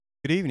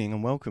Good evening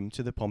and welcome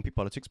to the Pompey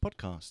Politics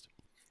Podcast.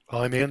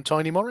 I'm Ian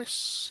Tiny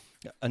Morris.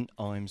 And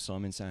I'm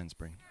Simon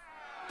Sansbury.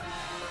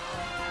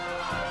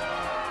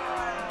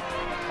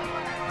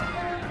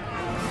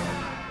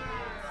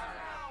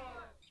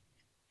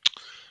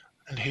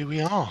 And here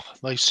we are.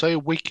 They say a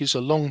week is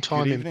a long Good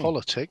time in evening.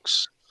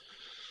 politics.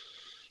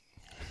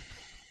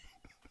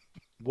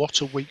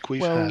 What a week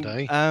we've had,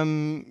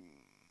 eh?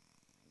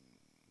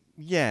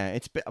 Yeah,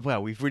 it's been,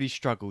 well, we've really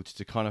struggled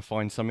to kind of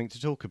find something to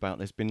talk about.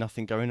 There's been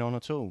nothing going on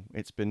at all.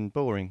 It's been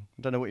boring.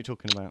 I don't know what you're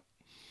talking about.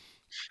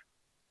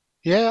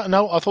 Yeah,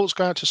 no, I thought it was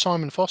going out to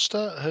Simon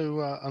Foster,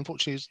 who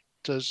unfortunately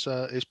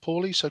is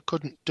poorly, so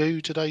couldn't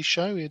do today's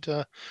show.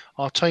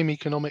 Our tame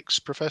economics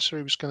professor,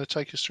 who was going to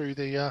take us through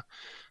the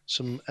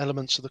some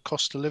elements of the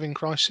cost of living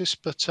crisis,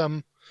 but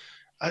a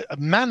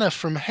manna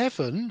from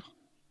heaven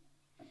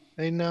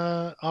in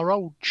our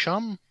old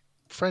chum,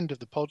 friend of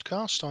the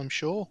podcast, I'm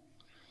sure,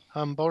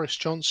 Boris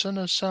Johnson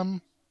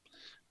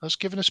has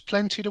given us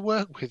plenty to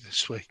work with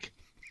this week.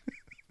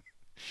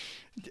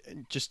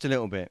 Just a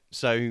little bit.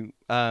 So,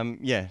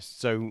 yes.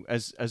 So,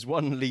 as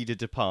one leader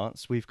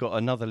departs, we've got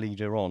another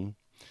leader on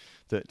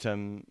that's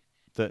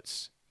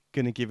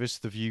going to give us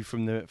the view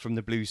from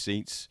the blue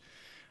seats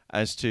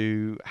as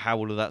to how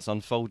all of that's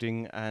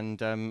unfolding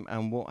and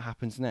what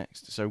happens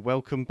next. So,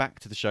 welcome back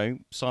to the show,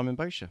 Simon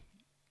Bosher.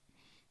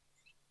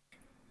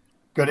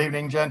 Good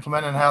evening,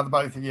 gentlemen, and how are the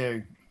both of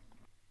you?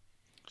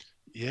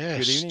 Yes,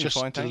 Good evening, just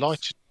fine,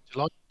 delighted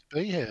to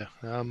be here.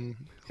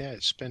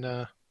 It's been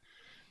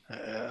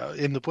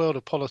in the world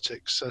of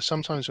politics.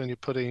 Sometimes when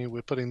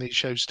we're putting these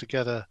shows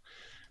together,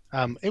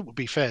 it would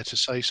be fair to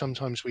say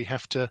sometimes we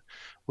have to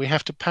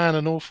pan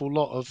an awful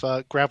lot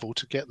of gravel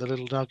to get the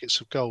little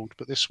nuggets of gold.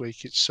 But this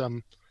week it's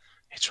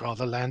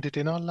rather landed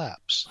in our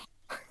laps.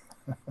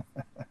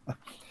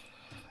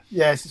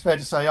 Yes, it's fair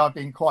to say I've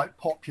been quite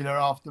popular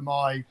after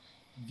my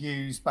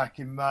views back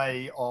in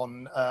May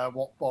on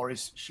what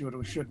Boris should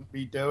or shouldn't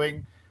be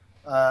doing.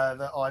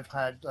 That I've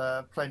had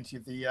plenty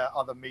of the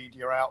other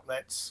media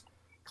outlets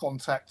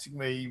contacting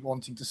me,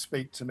 wanting to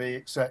speak to me,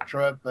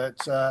 etc.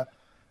 But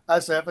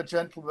as ever,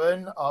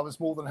 gentlemen, I was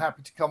more than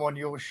happy to come on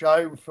your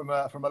show from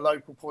a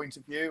local point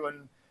of view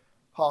and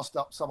passed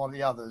up some of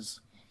the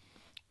others.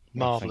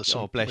 Marvelous.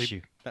 Oh, bless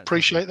you. That's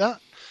appreciate lovely.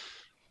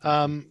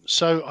 That.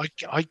 So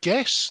I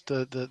guess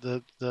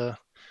the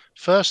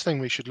first thing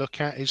we should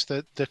look at is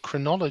the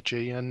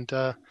chronology, and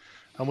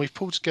we've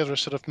pulled together a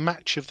sort of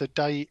match of the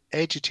day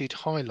edited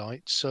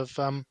highlights of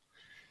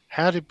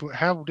how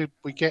did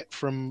we get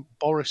from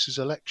Boris's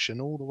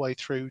election all the way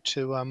through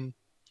to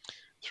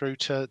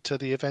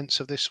the events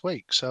of this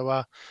week.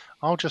 So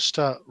I'll just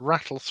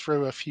rattle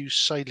through a few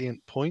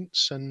salient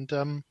points, and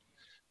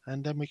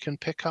then we can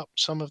pick up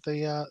some of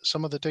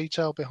the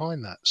detail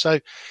behind that. So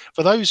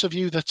for those of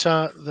you that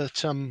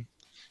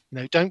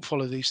don't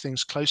follow these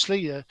things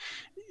closely,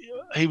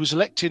 he was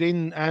elected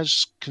in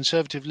as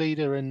Conservative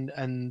leader and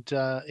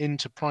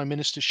into Prime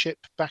Ministership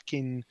back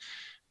in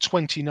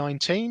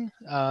 2019.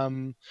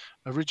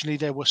 Originally,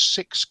 there were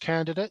 6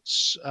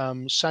 candidates.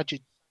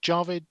 Sajid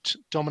Javid,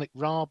 Dominic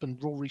Raab,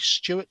 and Rory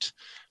Stewart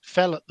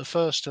fell at the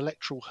first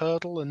electoral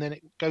hurdle, and then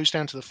it goes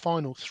down to the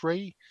final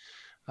 3.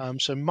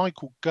 So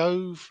Michael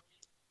Gove,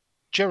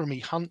 Jeremy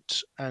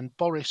Hunt, and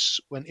Boris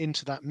went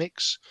into that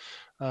mix.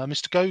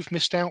 Mr. Gove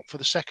missed out for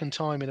the second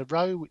time in a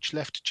row, which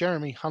left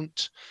Jeremy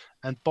Hunt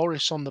and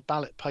Boris on the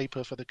ballot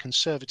paper for the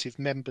Conservative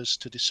members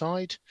to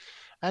decide.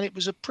 And it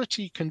was a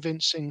pretty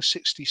convincing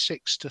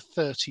 66 to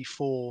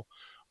 34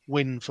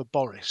 win for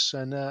Boris.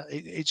 And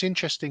it's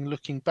interesting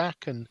looking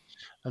back and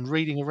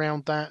reading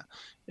around that.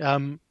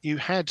 You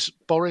had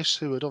Boris,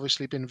 who had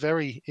obviously been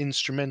very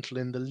instrumental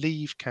in the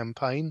Leave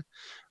campaign.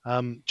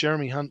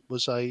 Jeremy Hunt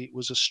was a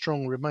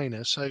strong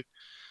Remainer.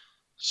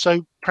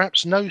 So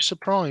perhaps no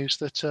surprise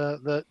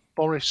that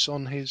Boris,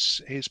 on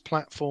his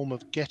platform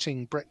of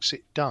getting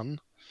Brexit done,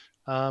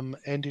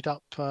 ended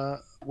up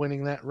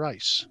winning that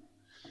race.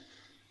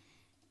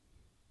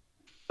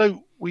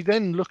 So we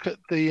then look at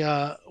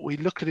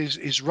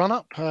his run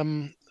up.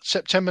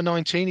 September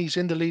 19, he's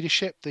in the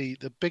leadership. The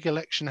big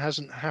election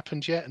hasn't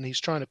happened yet, and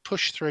he's trying to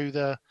push through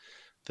the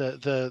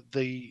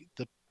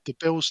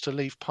bills to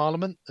leave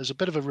Parliament. There's a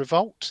bit of a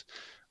revolt,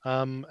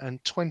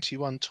 and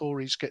 21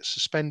 Tories get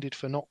suspended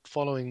for not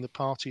following the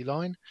party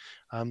line.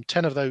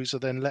 10 of those are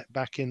then let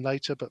back in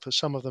later, but for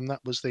some of them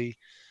that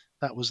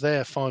was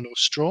their final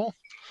straw.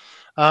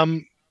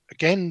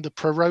 Again, the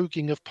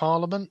proroguing of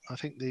Parliament. I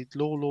think the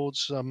Law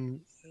Lords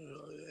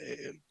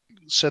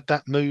said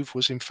that move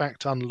was in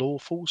fact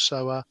unlawful.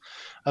 So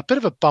a bit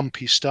of a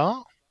bumpy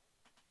start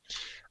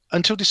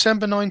until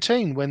December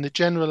 19, when the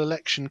general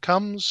election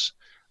comes.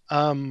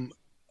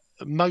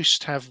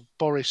 Most have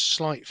Boris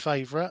slight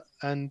favourite,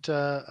 and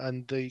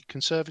the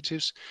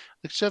Conservatives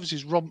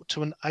romp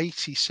to an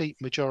 80-seat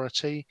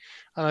majority.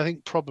 And I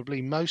think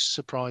probably most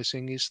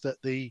surprising is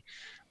that the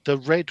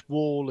red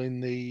wall in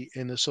the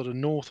sort of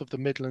north of the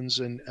Midlands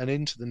and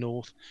into the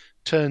north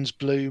turns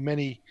blue.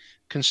 Many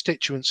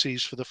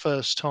constituencies for the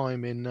first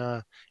time in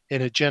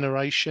a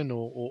generation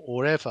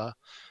or ever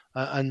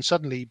and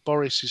suddenly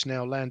Boris is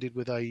now landed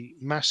with a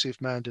massive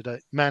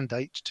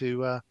mandate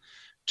to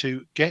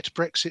get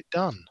Brexit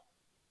done.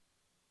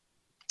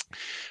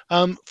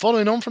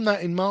 Following on from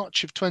that, in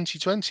March of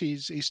 2020,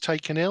 he's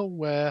taken ill,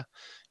 where,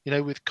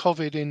 with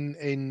COVID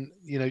in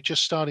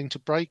just starting to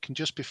break, and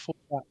just before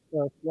that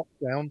first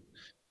lockdown,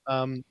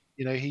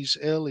 he's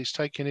ill. He's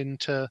taken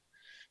into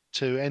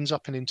to ends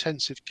up in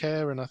intensive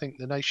care, and I think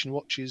the nation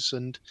watches,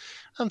 and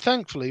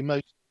thankfully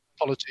most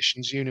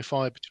politicians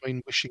unify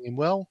between wishing him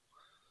well.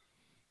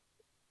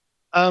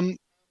 Um,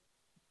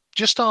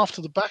 just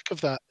after the back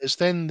of that is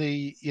then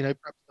perhaps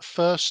the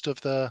first of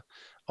the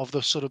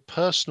sort of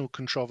personal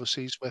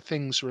controversies where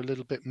things are a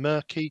little bit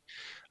murky.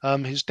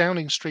 His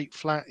Downing Street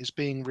flat is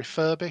being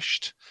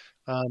refurbished.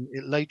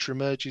 It later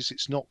emerges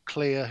it's not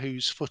clear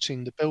who's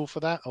footing the bill for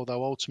that,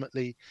 although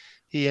ultimately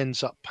he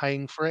ends up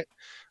paying for it.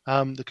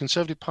 The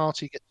Conservative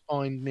Party gets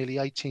fined nearly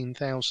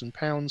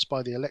 £18,000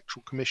 by the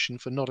Electoral Commission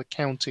for not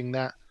accounting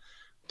that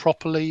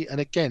properly. And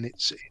again,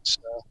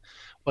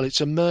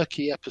 it's a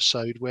murky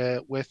episode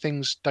where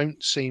things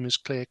don't seem as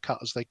clear cut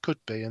as they could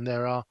be, and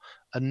there are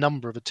a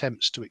number of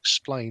attempts to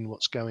explain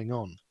what's going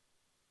on.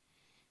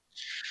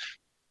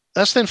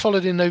 That's then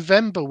followed in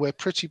November, where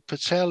Priti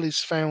Patel is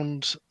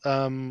found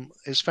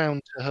to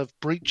have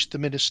breached the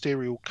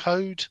ministerial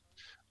code,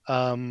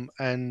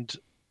 and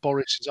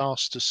Boris is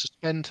asked to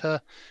suspend her.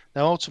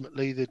 Now,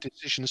 ultimately, the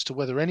decision as to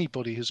whether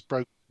anybody has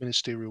broken the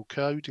ministerial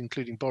code,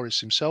 including Boris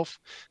himself,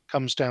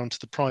 comes down to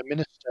the Prime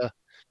Minister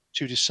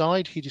to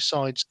decide. He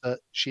decides that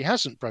she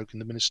hasn't broken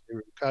the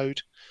ministerial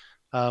code,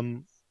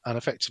 and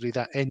effectively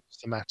that ends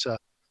the matter,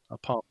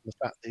 apart from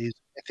the fact that his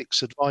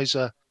ethics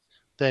advisor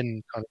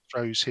then kind of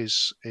throws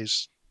his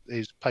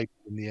paper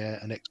in the air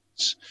and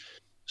exits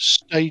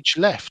stage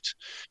left.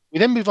 We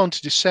then move on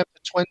to December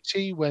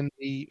 20, when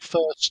the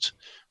first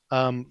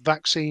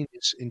vaccine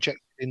is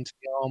injected into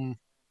the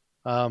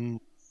arm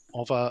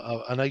of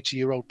an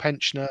 80-year-old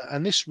pensioner,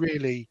 and this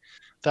really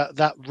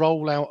that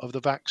rollout of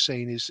the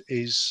vaccine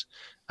is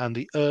and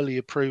the early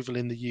approval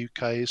in the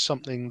UK is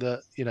something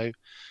that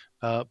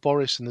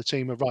Boris and the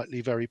team are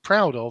rightly very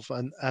proud of,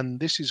 and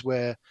this is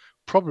where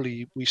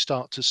probably we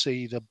start to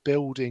see the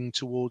building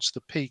towards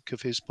the peak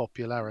of his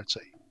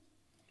popularity.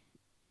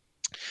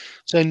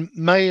 So in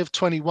May of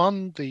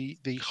 21, the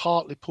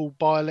Hartlepool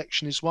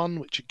by-election is won,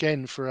 which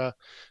again, for a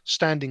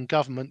standing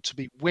government to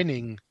be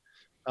winning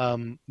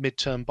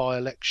midterm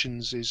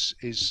by-elections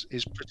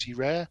is pretty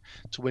rare.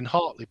 To win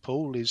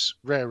Hartlepool is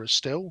rarer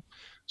still.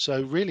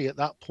 So really, at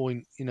that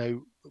point,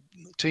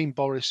 Team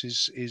Boris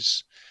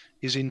is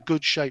in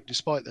good shape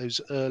despite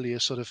those earlier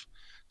sort of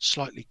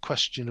slightly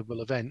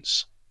questionable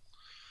events.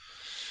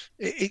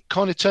 It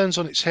kind of turns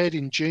on its head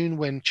in June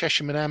when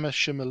Chesham and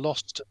Amersham are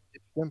lost to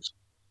Lib-Dems.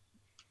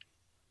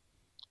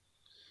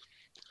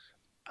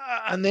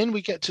 And then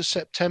we get to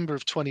September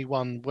of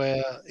 21,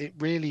 where it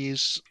really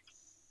is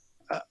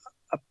a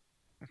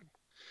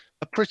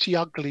pretty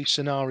ugly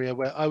scenario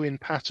where Owen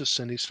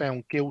Paterson is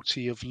found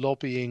guilty of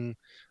lobbying,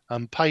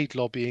 paid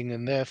lobbying,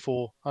 and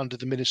therefore, under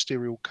the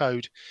ministerial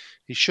code,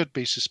 he should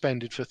be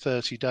suspended for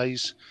 30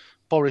 days.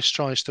 Boris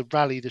tries to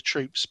rally the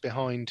troops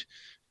behind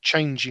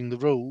changing the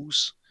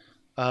rules.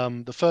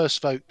 The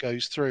first vote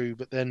goes through,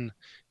 but then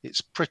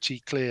it's pretty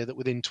clear that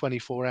within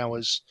 24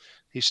 hours,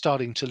 he's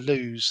starting to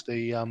lose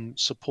the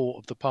support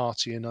of the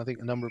party. And I think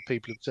a number of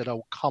people have said,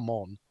 "Oh, come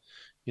on,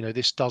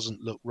 this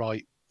doesn't look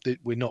right.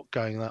 We're not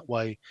going that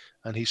way,"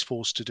 and he's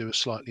forced to do a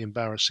slightly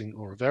embarrassing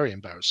or a very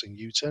embarrassing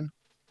U-turn.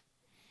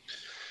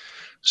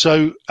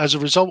 So as a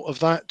result of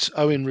that,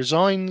 Owen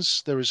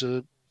resigns. There is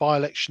a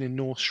by-election in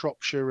North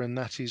Shropshire, and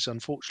that is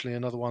unfortunately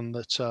another one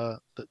that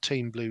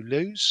Team Blue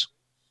lose.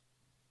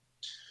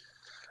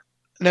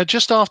 Now,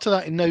 just after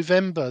that, in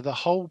November, the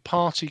whole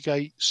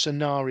Partygate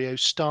scenario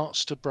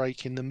starts to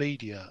break in the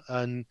media,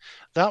 and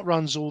that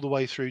runs all the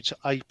way through to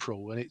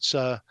April, and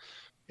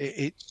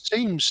it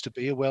seems to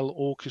be a well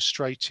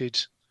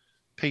orchestrated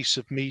piece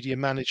of media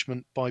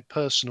management by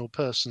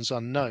persons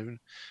unknown.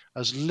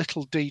 As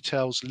little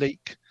details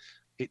leak,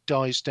 it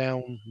dies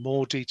down,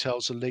 more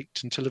details are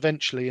leaked, until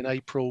eventually in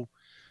April,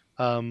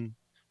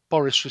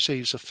 Boris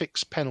receives a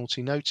fixed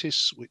penalty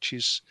notice, which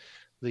is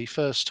the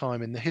first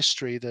time in the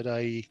history that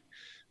a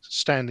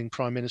standing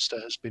Prime Minister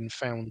has been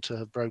found to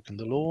have broken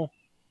the law.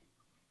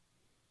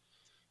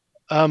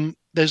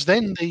 There's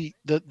then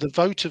the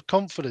vote of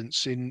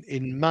confidence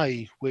in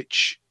May,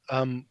 which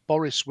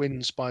Boris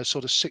wins by a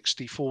sort of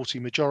 60-40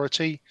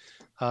 majority.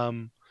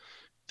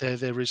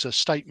 There is a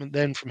statement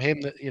then from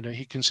him that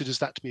he considers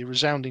that to be a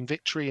resounding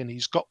victory, and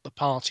he's got the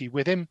party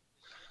with him.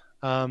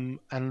 And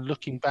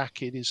looking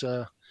back,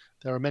 there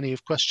are many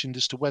have questioned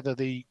as to whether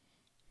the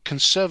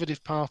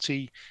Conservative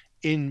Party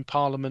in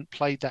Parliament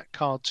played that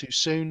card too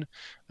soon,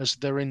 as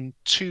they're in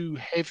two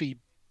heavy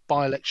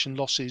by-election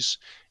losses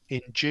in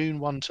June,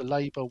 one to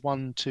Labour,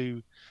 one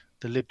to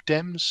the Lib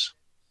Dems.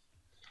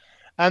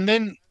 And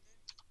then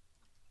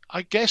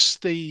I guess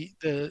the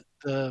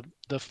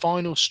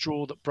final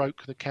straw that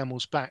broke the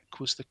camel's back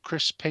was the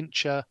Chris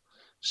Pincher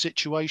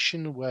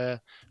situation, where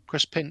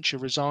Chris Pincher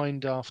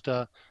resigned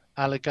after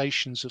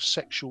allegations of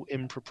sexual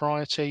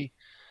impropriety.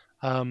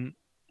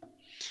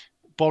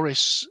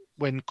 Boris,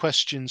 when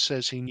questioned,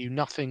 says he knew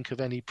nothing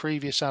of any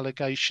previous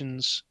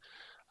allegations,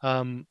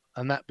 and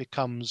that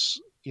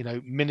becomes,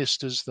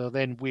 ministers they're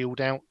then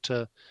wheeled out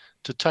to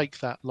take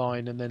that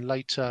line, and then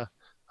later,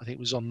 I think it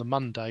was on the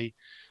Monday,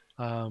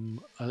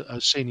 a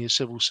senior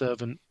civil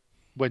servant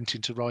went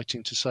into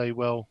writing to say,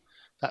 well,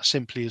 that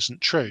simply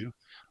isn't true.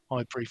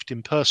 I briefed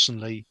him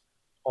personally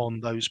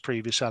on those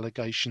previous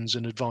allegations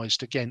and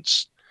advised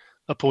against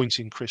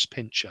appointing Chris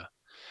Pincher.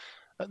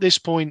 At this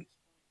point,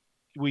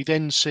 we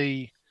then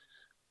see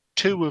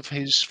two of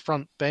his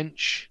front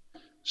bench,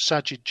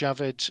 Sajid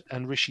Javid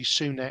and Rishi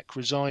Sunak,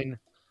 resign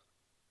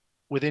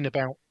within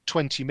about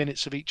 20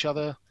 minutes of each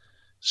other.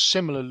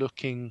 Similar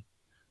looking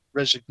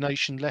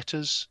resignation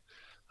letters.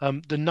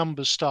 The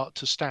numbers start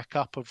to stack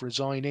up of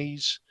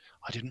resignees.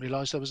 I didn't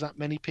realise there was that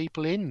many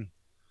people in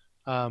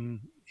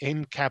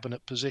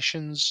cabinet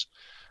positions.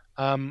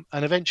 And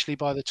eventually,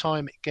 by the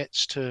time it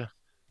gets to,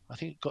 I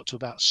think it got to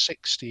about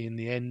 60 in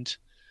the end,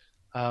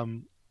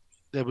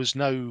 it was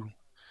no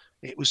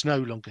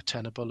longer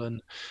tenable.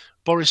 And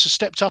Boris has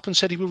stepped up and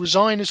said he will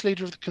resign as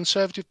leader of the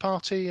Conservative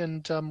Party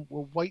and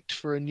will wait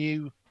for a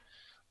new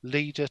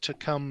leader to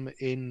come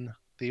in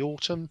the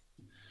autumn.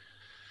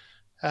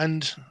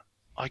 And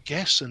I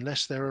guess,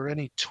 unless there are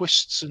any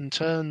twists and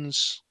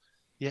turns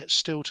yet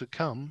still to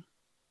come,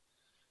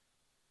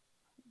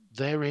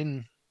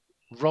 therein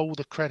roll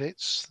the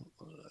credits.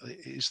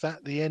 Is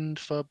that the end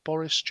for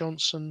Boris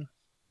Johnson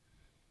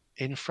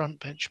in front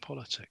bench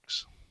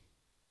politics?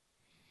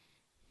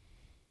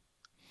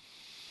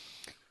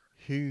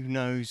 Who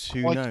knows?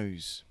 Who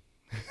knows?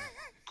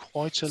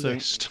 Quite a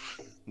list.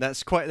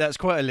 That's quite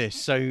a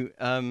list. So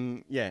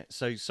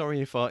So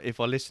sorry if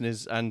our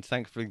listeners, and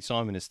thankfully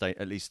Simon has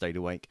at least stayed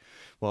awake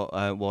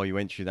while you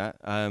went through that.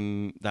 I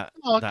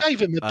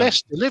gave him the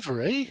best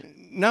delivery.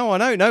 No, I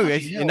know. No,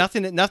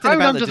 nothing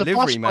about the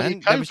delivery,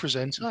 man.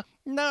 Co-presenter.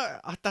 No,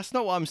 that's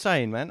not what I'm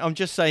saying, man. I'm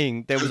just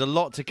saying there was a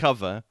lot to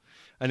cover,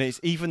 and it's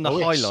even the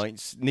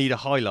highlights need a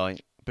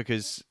highlight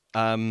because.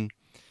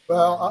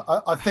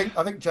 Well, I think,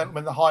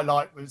 gentlemen, the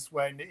highlight was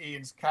when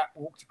Ian's cat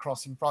walked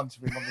across in front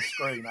of him on the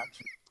screen,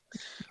 actually.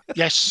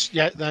 Yes,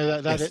 yeah,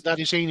 no, that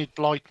is Enid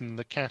Blyton,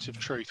 the cat of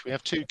truth. We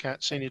have two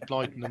cats, Enid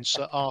Blyton and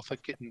Sir Arthur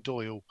Kitten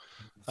Doyle,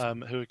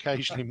 who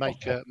occasionally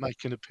make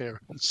an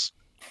appearance.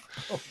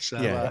 So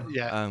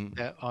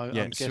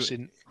I'm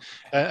guessing,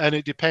 and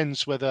it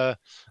depends whether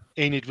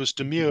Enid was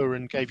demure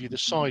and gave you the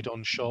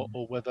side-on shot,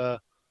 or whether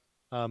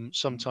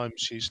sometimes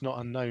she's not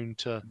unknown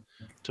to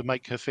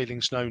make her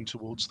feelings known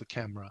towards the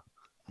camera.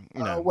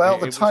 No,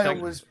 the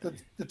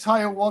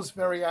tail was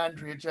very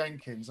Andrea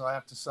Jenkins, I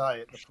have to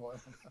say, at the point.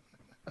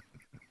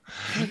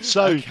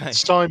 So, okay.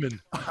 Simon,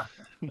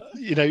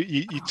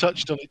 you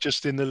touched on it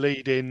just in the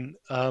lead-in.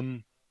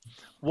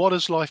 What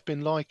has life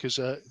been like as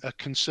a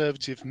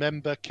Conservative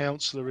member,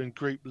 councillor, and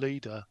group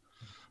leader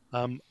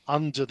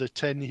under the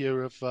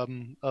tenure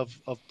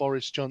of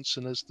Boris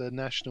Johnson as the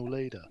national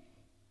leader?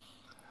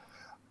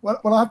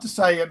 Well, I have to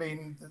say, I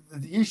mean,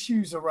 the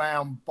issues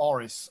around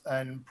Boris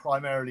and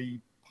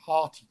primarily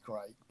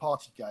Partygate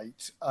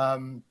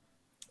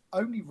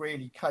only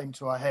really came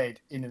to a head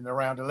in and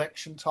around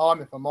election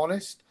time, if I'm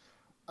honest.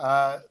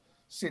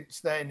 Since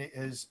then, it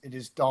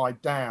has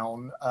died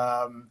down,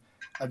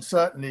 and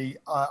certainly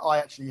I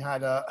actually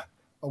had a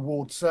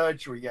ward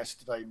surgery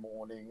yesterday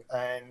morning,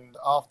 and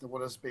after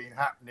what has been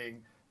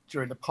happening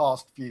during the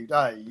past few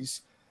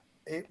days,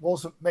 it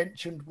wasn't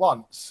mentioned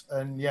once,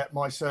 and yet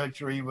my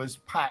surgery was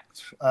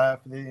packed for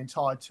the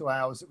entire 2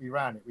 hours that we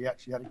ran it. We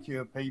actually had a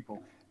queue of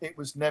people. It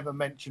was never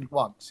mentioned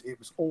once. It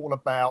was all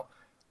about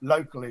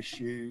local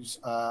issues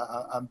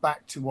and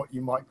back to what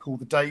you might call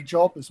the day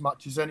job as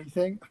much as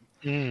anything.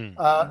 And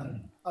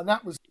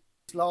that was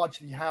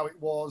largely how it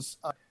was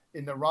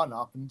in the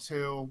run-up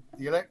until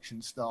the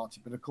election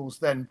started. But of course,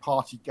 then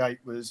Partygate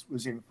was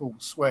in full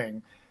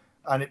swing,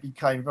 and it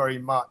became very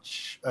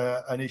much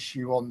an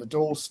issue on the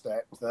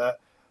doorstep that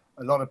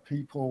a lot of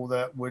people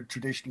that would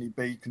traditionally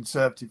be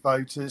Conservative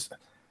voters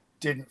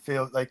didn't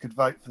feel that they could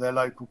vote for their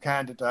local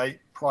candidate,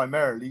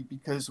 primarily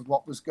because of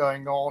what was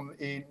going on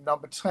in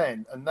number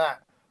 10. And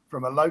that,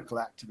 from a local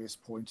activist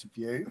point of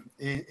view,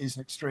 is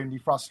an extremely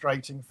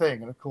frustrating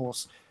thing. And of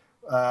course,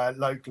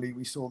 locally,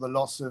 we saw the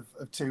loss of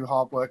two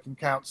hardworking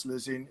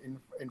councillors in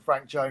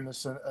Frank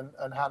Jonas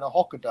and Hannah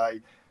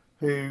Hockaday,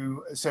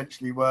 who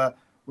essentially were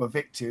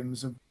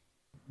victims of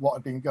what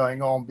had been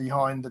going on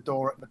behind the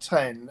door at the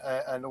 10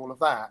 and all of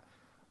that.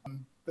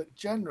 But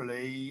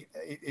generally,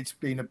 it's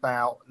been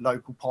about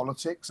local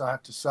politics, I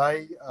have to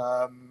say,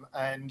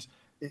 and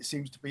it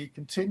seems to be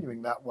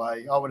continuing that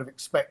way. I would have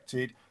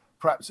expected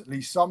perhaps at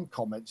least some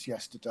comments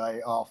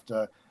yesterday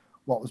after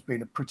what was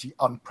been a pretty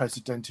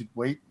unprecedented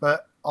week,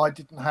 but I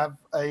didn't have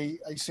a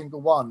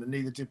single one, and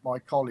neither did my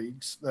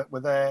colleagues that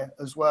were there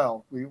as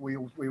well. We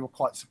were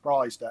quite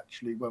surprised,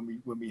 actually,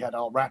 when we had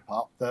our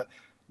wrap-up, that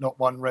not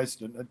one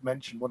resident had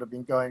mentioned what had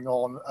been going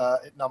on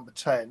at number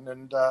 10,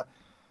 and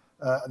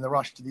and the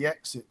rush to the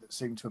exit that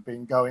seemed to have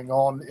been going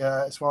on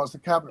as far as the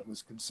cabinet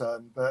was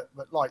concerned. But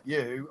like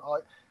you,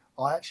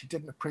 I actually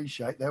didn't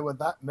appreciate there were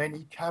that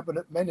many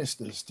cabinet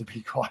ministers, to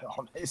be quite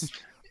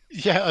honest.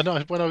 Yeah,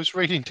 and when I was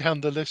reading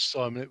down the list,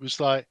 Simon, it was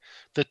like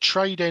the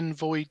trade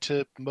envoy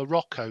to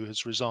Morocco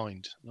has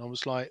resigned. And I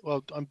was like,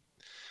 well,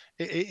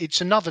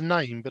 it's another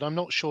name, but I'm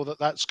not sure that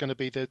that's going to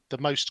be the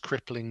most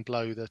crippling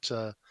blow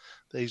that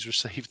he's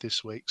received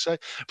this week. So,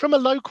 from a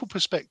local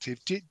perspective,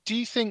 do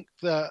you think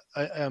that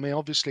I mean,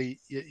 obviously,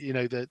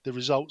 the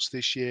results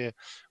this year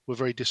were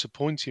very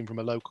disappointing from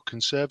a local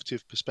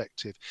Conservative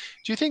perspective.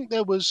 Do you think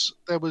there was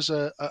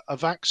a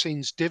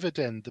vaccines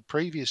dividend the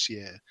previous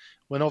year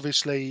when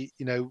obviously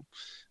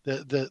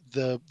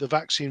the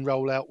vaccine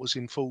rollout was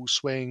in full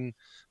swing,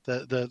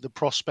 the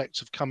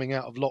prospects of coming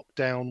out of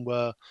lockdown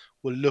were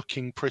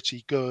looking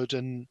pretty good,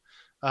 and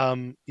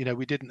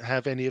we didn't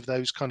have any of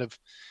those kind of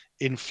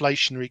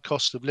inflationary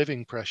cost of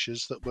living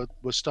pressures that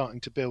were starting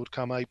to build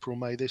come April,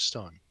 May this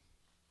time?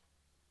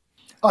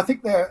 I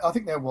think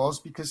there was,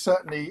 because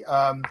certainly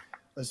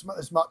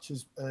as much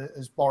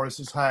as Boris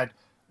has had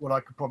what I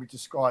could probably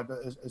describe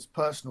as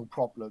personal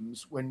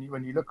problems, when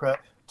you look at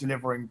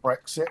delivering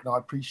Brexit, and I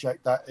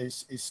appreciate that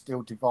is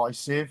still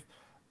divisive,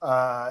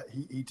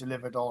 he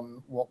delivered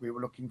on what we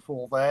were looking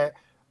for there.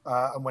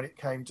 And when it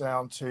came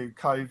down to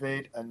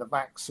COVID and the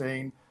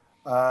vaccine,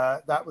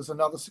 that was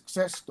another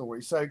success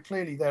story. So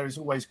clearly there is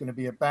always going to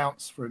be a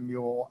bounce from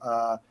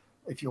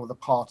if you're the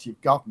party of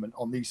government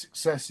on these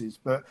successes.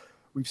 But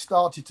we've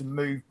started to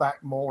move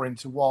back more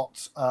into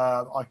what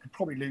I could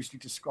probably loosely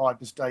describe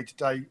as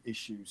day-to-day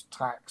issues: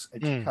 tax,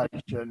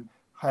 education,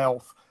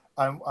 health,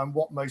 and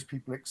what most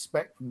people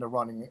expect from the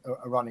running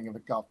of a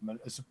government,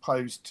 as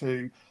opposed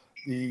to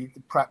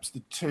perhaps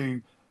the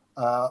two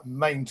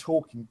main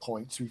talking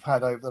points we've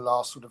had over the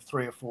last sort of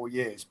 3 or 4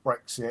 years: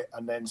 Brexit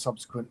and then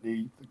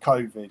subsequently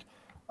COVID,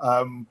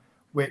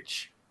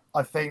 which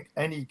I think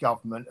any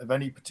government of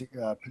any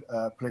particular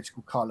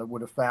political colour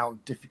would have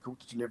found difficult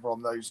to deliver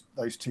on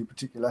those two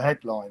particular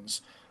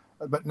headlines.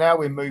 But now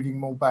we're moving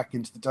more back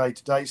into the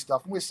day-to-day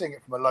stuff, and we're seeing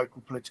it from a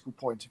local political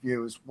point of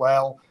view as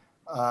well,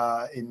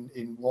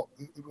 in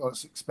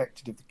what's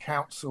expected of the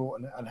council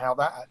and how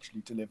that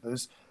actually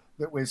delivers.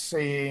 That we're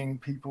seeing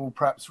people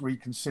perhaps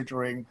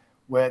reconsidering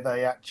where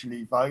they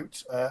actually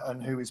vote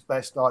and who is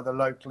best either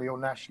locally or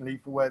nationally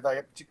for where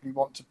they particularly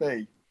want to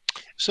be.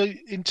 So,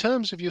 in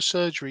terms of your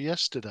surgery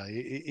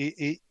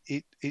yesterday,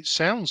 it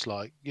sounds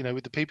like,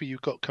 with the people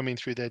you've got coming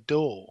through their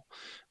door,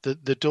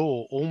 the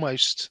door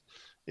almost,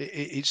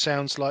 it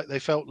sounds like they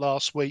felt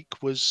last week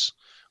was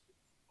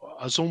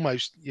as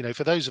almost,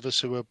 for those of us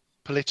who are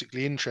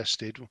politically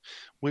interested,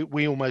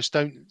 we almost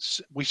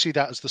we see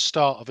that as the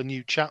start of a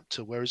new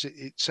chapter, whereas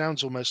it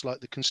sounds almost like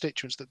the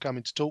constituents that come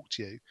in to talk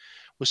to you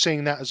were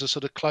seeing that as a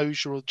sort of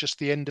closure or just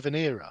the end of an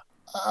era.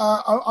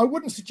 I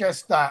wouldn't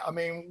suggest that. I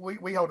mean,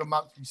 we hold a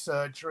monthly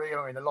surgery.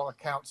 I mean, a lot of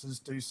councillors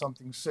do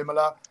something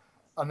similar,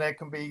 and there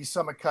can be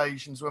some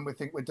occasions when we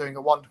think we're doing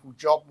a wonderful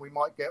job, we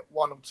might get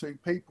 1 or 2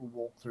 people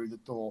walk through the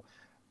door.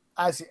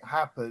 As it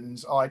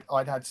happens,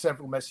 I'd had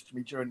several message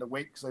me during the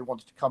week because they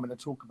wanted to come in and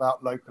talk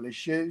about local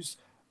issues.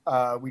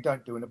 We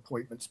don't do an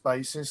appointments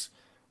basis.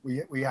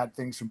 We had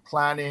things from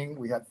planning,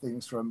 we had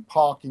things from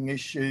parking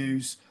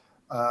issues,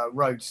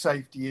 road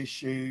safety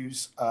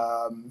issues,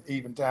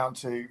 even down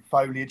to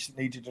foliage that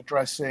needed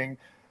addressing.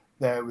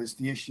 There was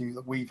the issue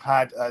that we've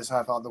had, as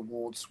have other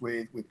wards,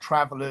 with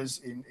travellers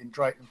in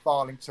Drayton and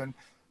Farlington.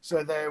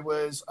 So there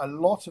was a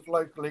lot of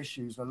local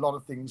issues and a lot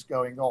of things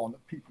going on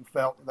that people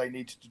felt that they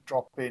needed to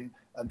drop in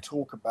and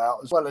talk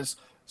about, as well as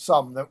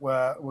some that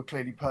were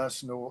clearly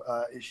personal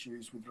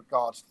issues with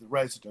regards to the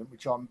resident,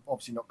 which I'm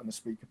obviously not going to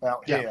speak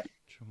about here.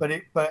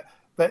 Sure.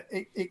 But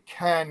it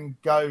can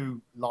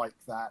go like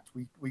that.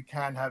 We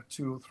can have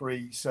 2 or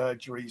 3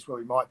 surgeries where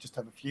we might just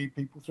have a few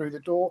people through the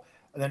door,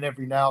 and then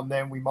every now and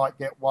then we might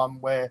get one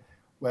where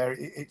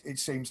it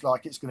seems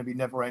like it's going to be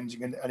never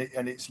ending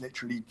and it's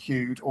literally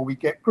queued, or we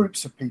get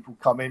groups of people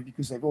come in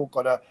because they've all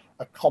got a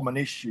common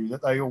issue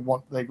that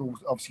they've all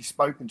obviously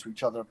spoken to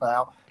each other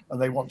about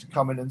and they want to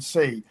come in and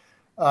see.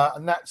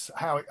 And that's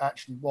how it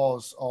actually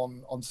was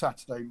on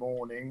Saturday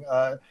morning.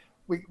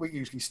 We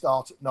usually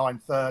start at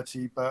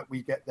 9:30, but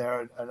we get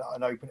there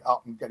and open it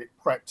up and get it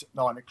prepped at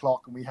 9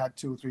 o'clock. And we had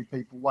 2 or 3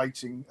 people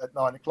waiting at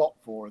 9 o'clock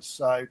for us.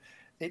 So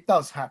it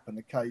does happen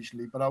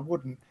occasionally, but I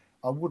wouldn't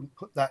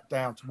put that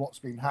down to what's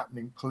been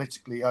happening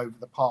politically over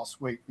the past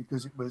week,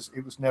 because it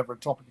was never a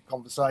topic of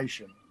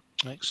conversation.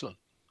 Excellent.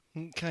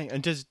 Okay,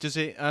 and does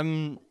it? I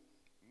mean,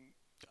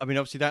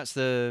 obviously that's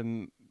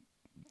the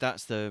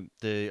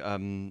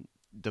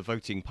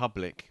voting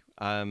public.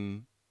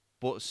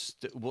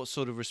 What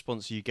sort of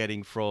response are you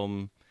getting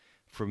from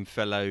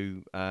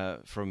fellow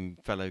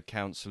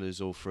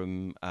councillors or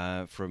from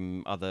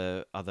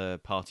other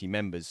party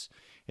members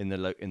in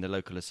the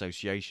local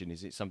association?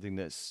 Is it something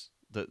that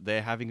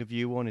they're having a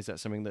view on? Is that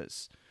something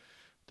that's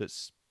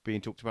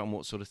being talked about, and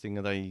what sort of thing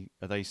are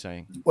they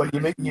saying? Well,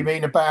 you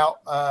mean about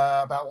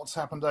what's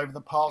happened over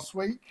the past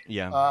week?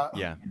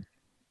 Yeah.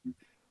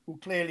 Well,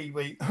 clearly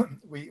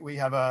we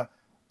have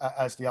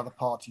as the other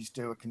parties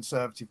do, a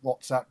Conservative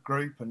WhatsApp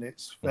group, and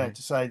it's fair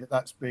to say that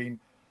that's been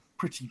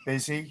pretty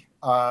busy.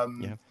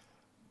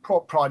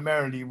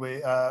 Primarily,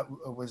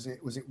 was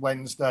it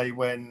Wednesday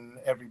when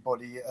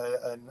everybody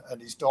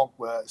and his dog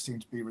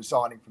seemed to be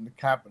resigning from the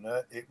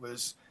cabinet. It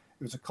was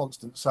a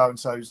constant so and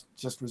so's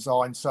just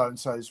resigned, so and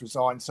so's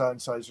resigned, so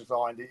and so's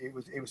resigned. It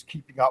was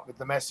keeping up with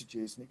the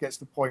messages, and it gets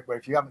to the point where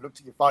if you haven't looked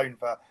at your phone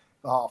for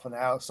half an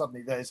hour,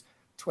 suddenly there's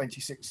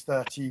 26,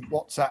 30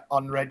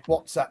 unread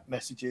WhatsApp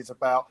messages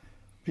about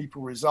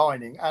people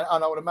resigning, and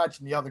I would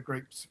imagine the other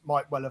groups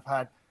might well have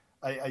had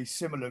a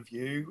similar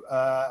view,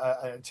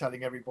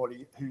 telling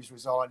everybody who's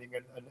resigning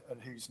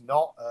and who's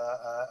not,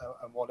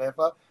 and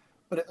whatever.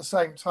 But at the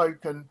same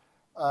token,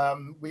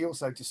 we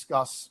also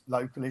discuss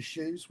local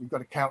issues. We've got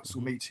a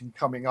council meeting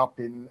coming up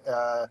in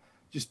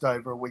just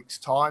over a week's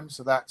time,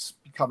 so that's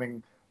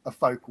becoming a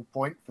focal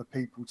point for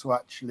people to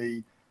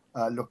actually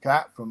look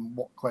at, from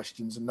what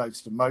questions and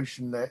notice of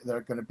motion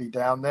they're going to be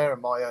down there.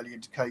 And my early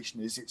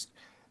indication is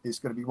it's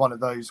going to be one of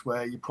those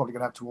where you're probably going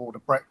to have to order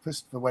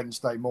breakfast for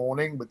Wednesday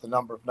morning with the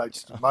number of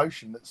notice of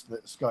motion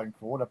that's going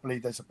forward. I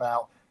believe there's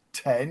about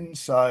 10,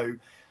 so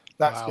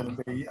that's going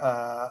to be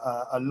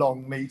a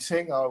long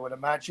meeting, I would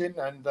imagine,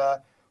 and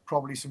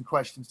probably some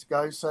questions to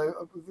go.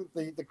 So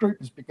the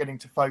group is beginning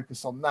to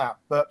focus on that,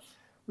 but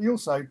we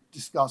also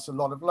discuss a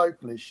lot of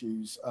local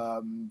issues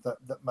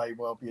that may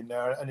well be in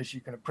there. And as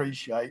you can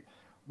appreciate,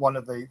 one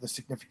of the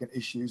significant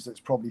issues that's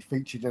probably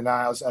featured in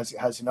ours, as it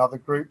has in other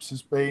groups,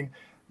 has been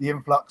the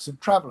influx of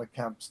traveller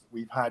camps that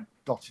we've had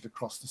dotted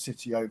across the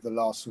city over the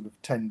last sort of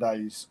 10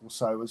 days or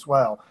so as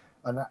well,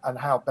 and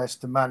how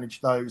best to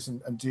manage those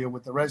and deal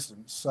with the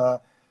residents.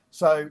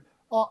 So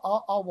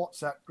our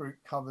WhatsApp group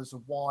covers a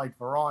wide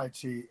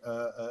variety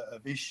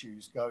of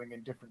issues going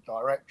in different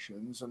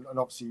directions, and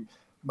obviously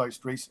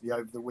most recently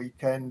over the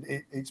weekend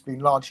it's been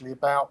largely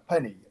about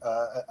Penny,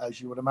 as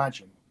you would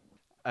imagine.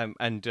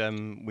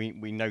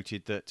 We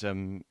noted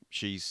that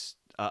she's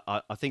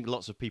I think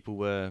lots of people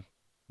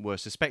were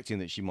suspecting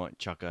that she might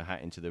chuck her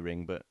hat into the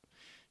ring, but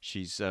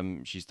she's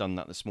done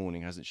that this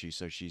morning, hasn't she?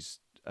 So she's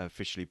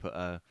officially put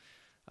her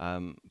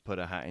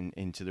hat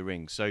into the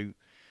ring. So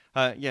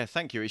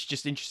thank you. It's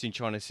just interesting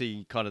trying to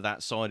see kind of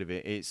that side of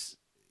it.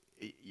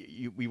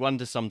 We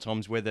wonder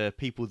sometimes whether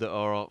people that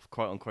are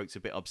quote unquote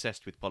a bit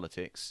obsessed with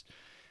politics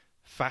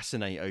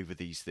fascinate over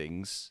these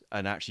things,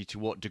 and actually to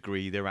what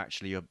degree they're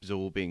actually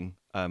absorbing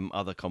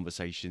other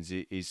conversations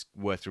is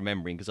worth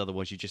remembering, because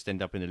otherwise you just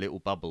end up in a little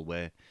bubble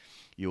where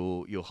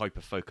you're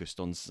hyper focused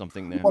on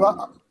something there.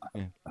 Well,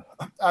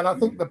 and I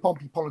think the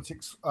Pompey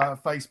Politics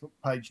Facebook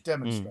page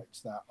demonstrates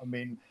that. I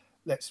mean,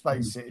 let's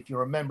face it, if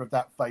you're a member of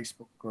that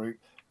Facebook group,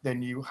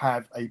 then you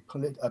have a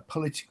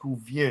political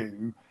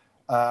view,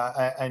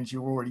 and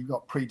you've already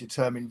got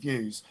predetermined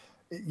views.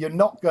 You're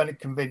not going to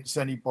convince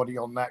anybody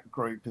on that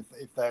group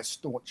if they're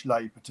staunch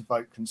Labour to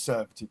vote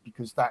Conservative,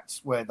 because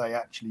that's where they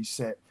actually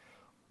sit.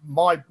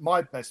 My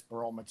best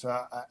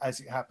barometer, as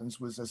it happens,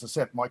 was, as I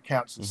said, my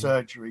council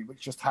surgery, which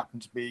just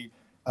happened to be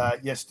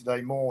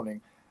yesterday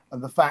morning.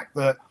 And the fact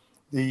that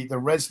the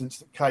residents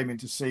that came in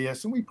to see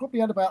us, and we probably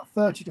had about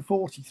 30 to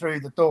 40 through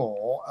the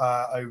door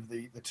over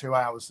the 2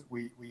 hours that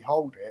we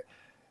hold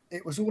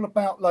it was all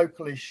about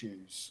local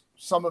issues.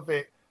 Some of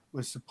it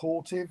was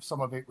supportive,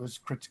 some of it was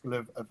critical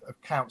of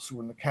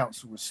council and the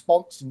council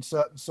response in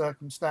certain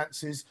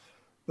circumstances,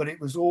 but it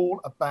was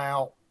all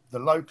about the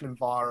local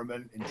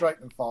environment in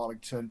Drayton and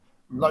Farlington,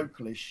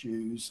 local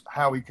issues,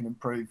 how we can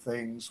improve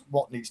things,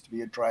 what needs to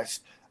be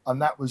addressed,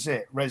 and that was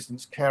it.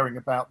 Residents caring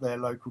about their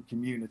local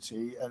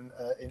community, and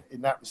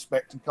in that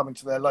respect, and coming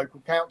to their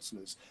local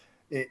councillors.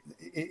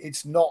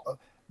 It's not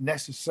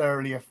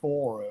necessarily a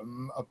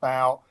forum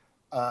about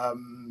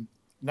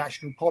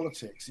national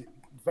politics. It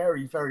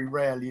very, very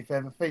rarely, if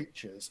ever,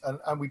 features.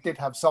 And we did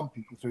have some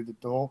people through the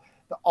door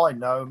that I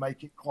know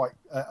make it quite,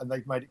 and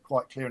they've made it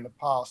quite clear in the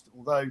past,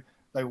 although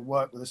they will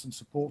work with us and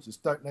support us,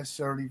 don't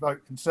necessarily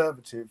vote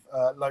Conservative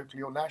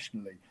locally or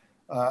nationally.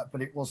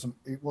 But it wasn't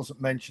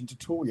mentioned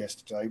at all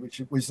yesterday,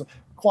 which was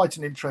quite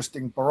an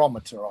interesting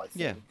barometer, I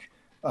think,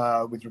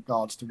 with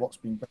regards to what's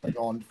been going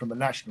on from a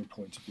national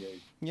point of view.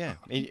 Yeah,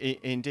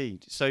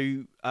 indeed.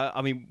 So,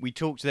 I mean, we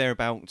talked there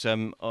about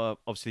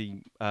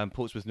obviously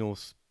Portsmouth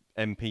North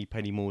MP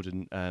Penny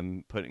Mordaunt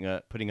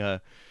putting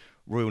a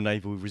Royal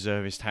Naval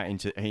Reservist hat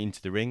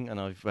into the ring, and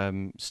I've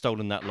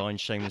stolen that line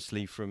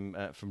shamelessly from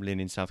Lynn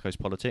in South Coast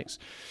Politics.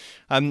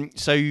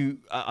 So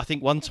I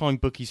think one time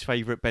Bookie's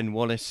favourite Ben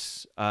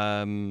Wallace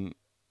has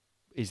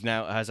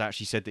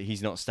actually said that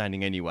he's not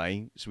standing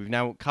anyway. So we've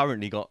now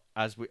currently got,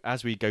 as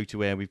we go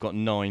to air, we've got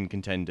 9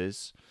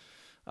 contenders.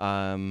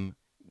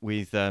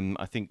 With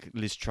I think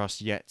Liz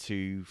Truss yet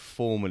to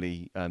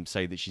formally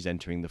say that she's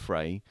entering the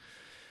fray.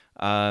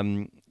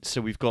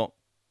 So we've got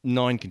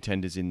 9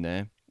 contenders in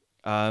there.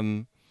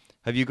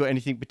 Have you got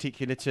anything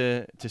particular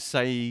to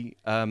say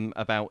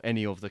about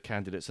any of the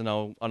candidates? And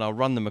I'll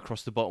run them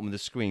across the bottom of the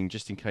screen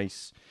just in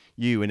case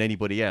you and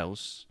anybody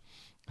else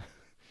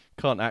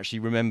can't actually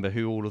remember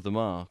who all of them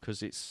are,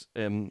 because it's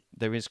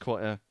there is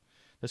quite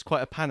there's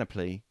quite a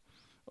panoply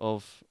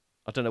of,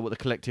 I don't know what the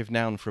collective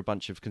noun for a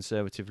bunch of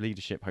Conservative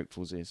leadership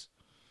hopefuls is,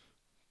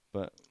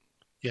 but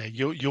yeah,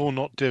 you're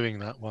not doing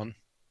that one.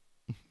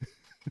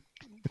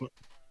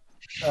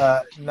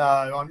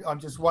 No, I'm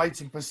just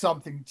waiting for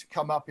something to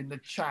come up in the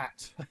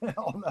chat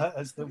on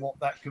as to what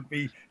that could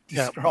be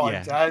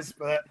described as.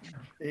 But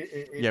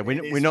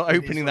we're not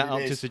opening that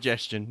up to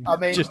suggestion. I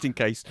mean, just in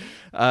case.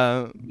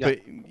 But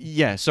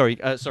yeah, sorry,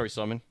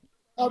 Simon.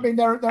 I mean,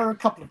 there are a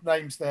couple of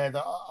names there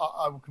that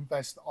I will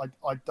confess that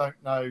I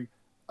don't know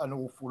an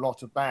awful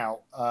lot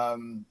about.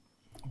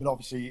 But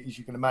obviously, as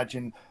you can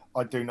imagine,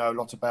 I do know a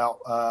lot about.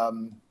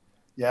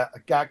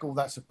 A gaggle.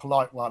 That's a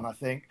polite one, I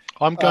think.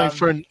 I'm going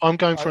for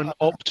an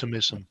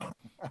optimism.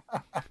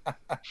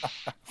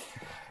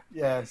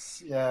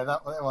 Yes,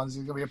 that one's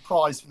going to be a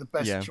prize for the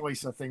best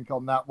choice, I think,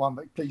 on that one.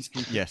 But please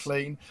keep it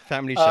clean.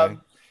 Family show.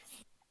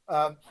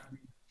 I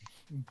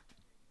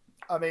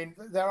mean,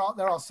 there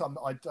are some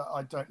that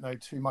I don't know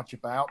too much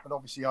about, but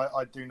obviously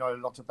I do know a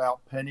lot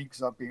about Penny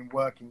because I've been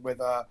working with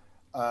her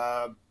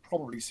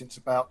probably since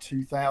about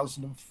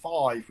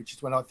 2005, which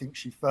is when I think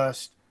she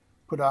first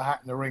put her hat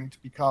in the ring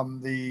to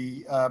become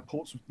the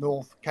Portsmouth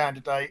North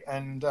candidate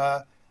and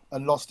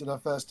lost at her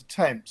first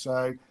attempt.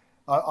 So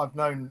I've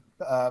known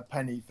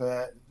Penny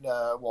for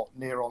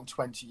near on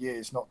 20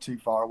 years, not too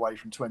far away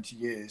from 20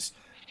 years.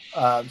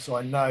 So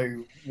I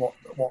know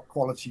what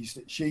qualities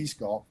that she's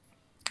got.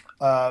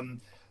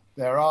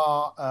 There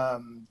are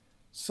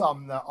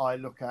some that I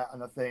look at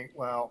and I think,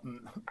 well,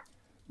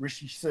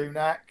 Rishi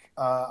Sunak,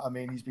 I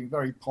mean, he's been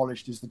very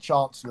polished as the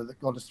Chancellor that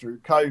got us through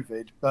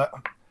COVID, but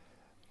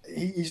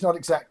he's not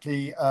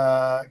exactly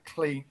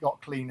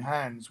got clean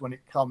hands when it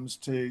comes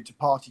to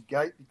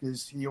Partygate,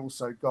 because he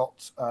also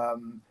got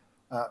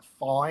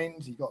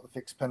fined. He got the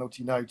fixed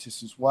penalty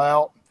notice as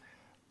well.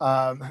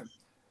 And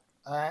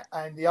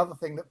the other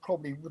thing that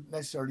probably wouldn't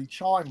necessarily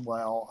chime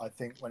well, I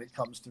think, when it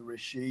comes to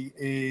Rishi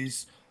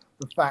is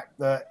the fact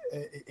that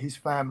his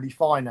family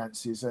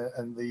finances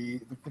and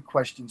the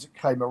questions that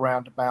came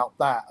around about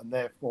that, and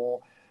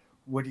therefore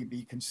would he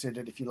be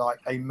considered, if you like,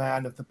 a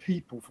man of the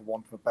people, for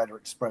want of a better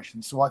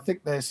expression? So I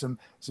think there's some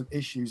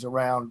issues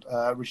around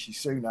Rishi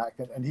Sunak,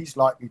 and he's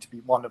likely to be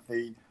one of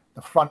the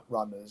front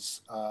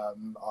runners,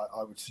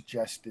 I would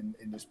suggest,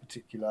 in this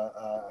particular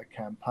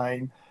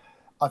campaign.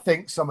 I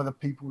think some of the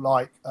people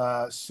like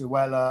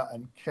Suella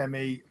and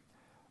Kemi,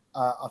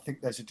 I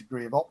think there's a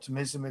degree of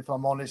optimism, if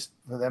I'm honest,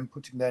 for them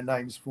putting their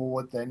names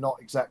forward. They're not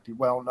exactly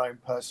well-known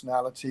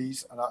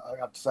personalities, and I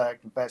have to say, I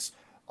confess,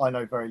 I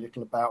know very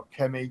little about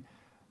Kemi.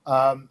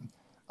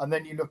 And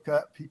then you look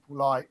at people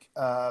like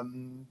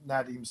Nadeem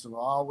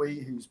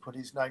Zahawi, who's put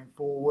his name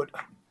forward.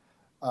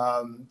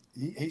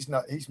 He's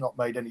not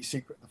made any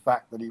secret of the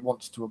fact that he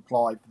wants to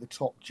apply for the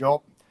top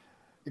job.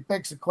 It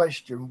begs the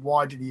question,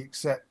 why did he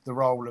accept the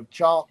role of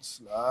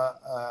Chancellor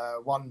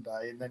one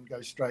day and then go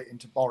straight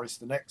into Boris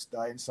the next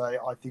day and say,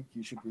 I think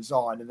you should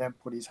resign, and then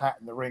put his hat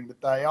in the ring the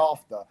day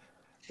after?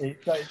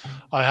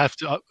 I have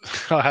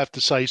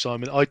to say,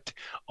 Simon,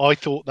 I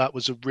thought that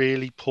was a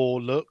really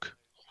poor look.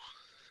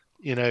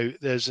 You know,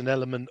 there's an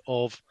element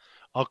of,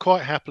 I'll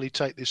quite happily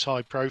take this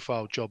high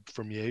profile job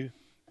from you,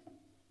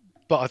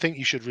 but I think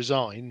you should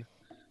resign.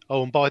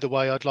 Oh, and by the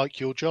way, I'd like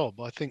your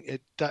job. I think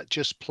that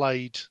just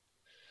played,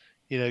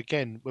 you know,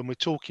 again, when we're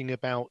talking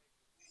about,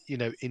 you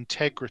know,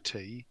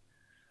 integrity,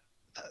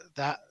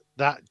 that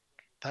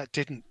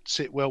didn't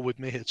sit well with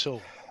me at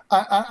all.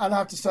 I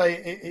have to say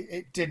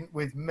it didn't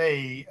with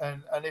me,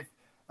 and if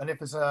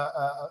as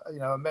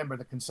a member of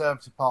the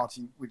Conservative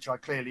Party, which I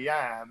clearly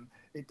am,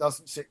 it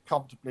doesn't sit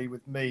comfortably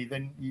with me,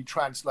 then you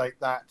translate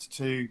that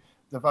to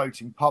the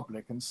voting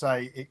public and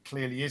say it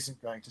clearly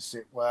isn't going to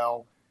sit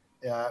well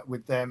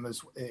with them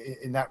as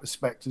in that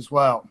respect as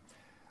well.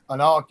 And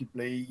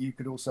arguably, you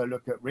could also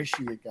look at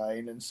Rishi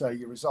again and say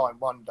you resign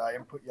one day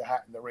and put your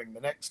hat in the ring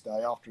the next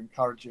day after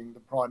encouraging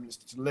the Prime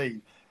Minister to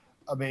leave.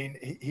 I mean,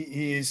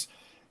 he is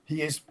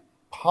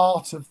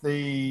part of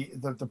the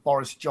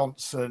Boris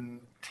Johnson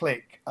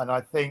clique, and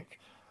I think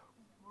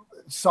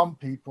some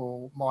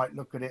people might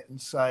look at it and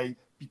say,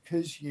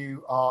 because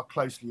you are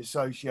closely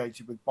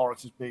associated with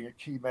Boris as being a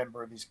key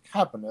member of his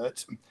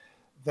cabinet,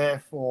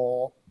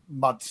 therefore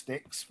mud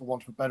sticks, for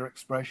want of a better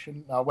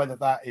expression. Now, whether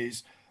that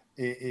is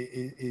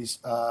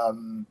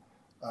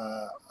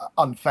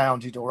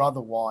unfounded or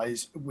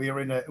otherwise, we're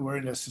in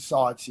a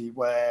society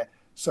where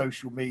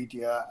social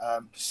media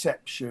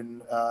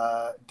perception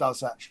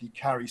does actually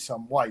carry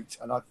some weight,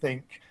 and I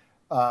think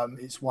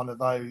it's one of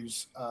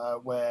those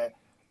where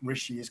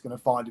Rishi is going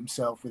to find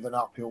himself with an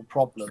uphill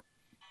problem.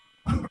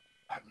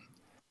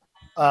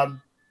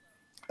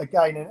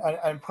 Again,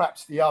 and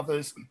perhaps the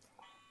others.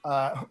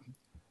 I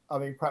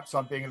mean, perhaps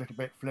I'm being a little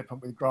bit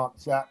flippant with Grant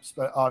Shapps,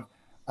 but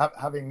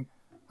having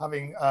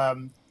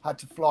had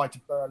to fly to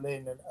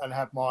Berlin and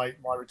have my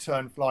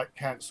return flight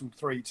cancelled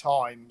 3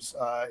 times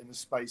in the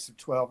space of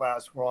 12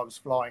 hours before I was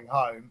flying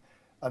home.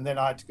 And then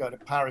I had to go to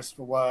Paris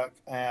for work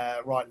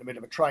right in the middle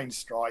of a train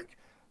strike.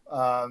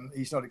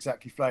 He's not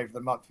exactly flavour of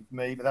the month with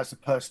me, but that's a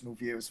personal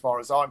view as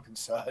far as I'm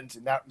concerned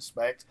in that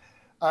respect.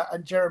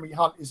 And Jeremy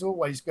Hunt is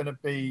always going to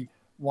be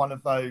one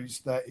of those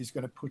that is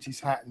going to put his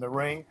hat in the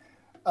ring.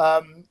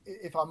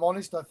 If I'm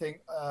honest, I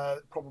think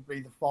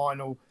probably the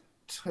final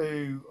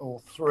 2 or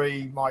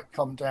 3 might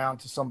come down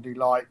to somebody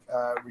like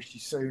Rishi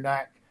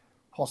Sunak,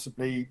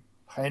 possibly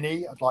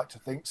Penny. I'd like to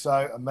think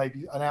so, and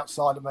maybe an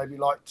outsider, maybe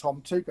like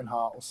Tom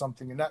Tugendhat or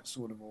something in that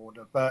sort of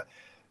order. But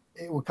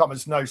it will come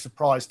as no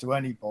surprise to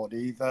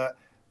anybody that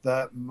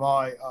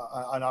my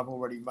and I've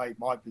already made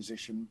my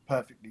position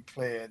perfectly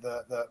clear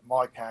that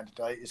my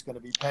candidate is going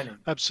to be Penny.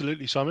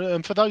 Absolutely, Simon.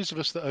 And for those of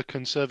us that are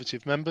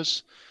Conservative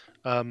members,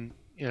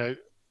 Mr.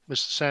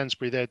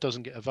 Sainsbury there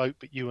doesn't get a vote,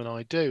 but you and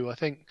I do. I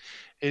think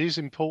it is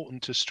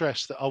important to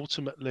stress that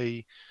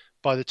ultimately,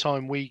 by the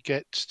time we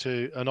get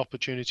to an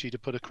opportunity to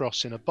put a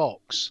cross in a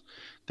box,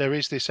 there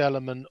is this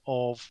element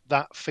of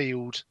that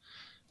field,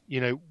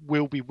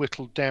 will be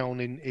whittled down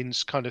in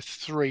kind of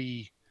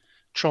 3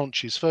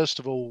 tranches. First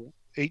of all,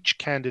 each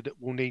candidate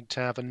will need to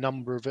have a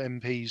number of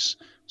MPs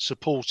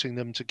supporting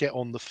them to get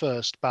on the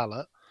first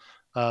ballot.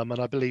 And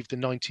I believe the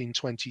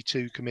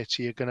 1922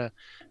 committee are going to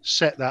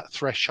set that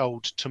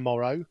threshold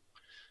tomorrow.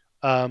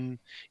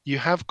 You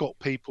have got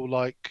people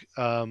like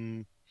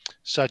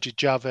Sajid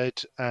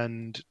Javed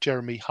and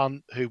Jeremy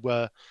Hunt who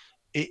were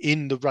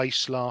in the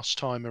race last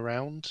time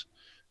around.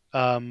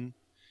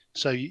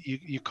 So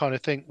you kind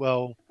of think,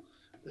 well,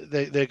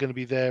 they're going to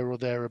be there or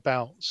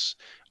thereabouts.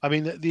 I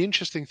mean, the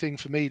interesting thing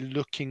for me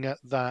looking at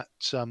that,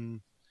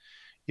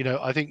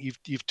 I think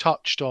you've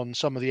touched on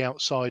some of the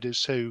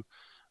outsiders who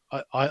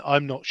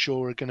I'm not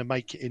sure are going to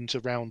make it into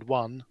round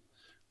 1.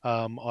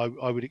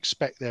 I would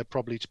expect there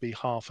probably to be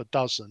half a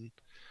dozen.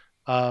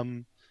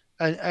 And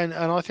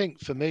I think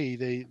for me,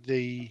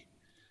 the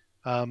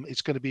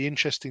it's going to be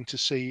interesting to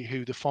see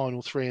who the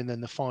final 3 and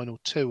then the final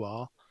 2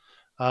 are.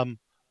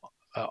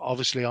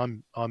 Obviously,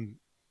 I'm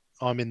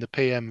in the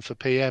PM for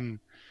PM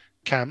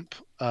camp.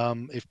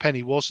 If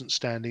Penny wasn't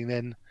standing,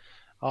 then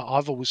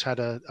I've always had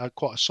a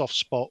quite a soft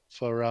spot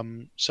for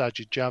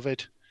Sajid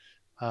Javed,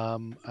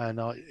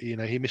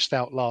 and he missed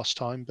out last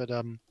time, but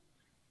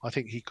I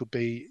think he could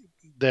be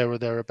there or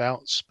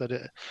thereabouts. But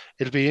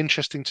it'll be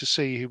interesting to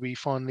see who we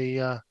finally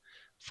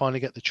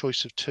get the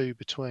choice of 2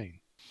 between.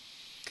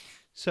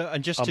 So,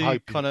 and just to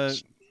kind of,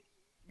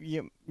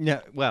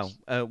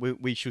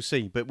 we shall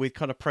see. But with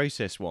kind of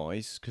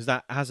process-wise, because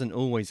that hasn't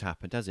always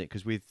happened, has it?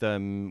 Because with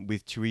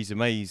Theresa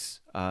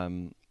May's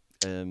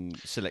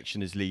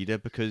selection as leader,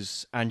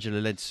 because Angela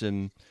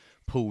Leadsom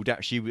pulled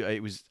out.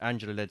 It was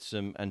Angela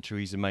Leadsom and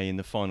Theresa May in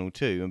the final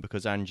 2, and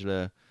because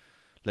Angela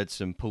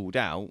Leadsom pulled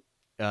out,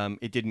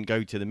 it didn't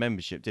go to the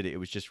membership, did it? It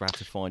was just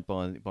ratified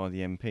by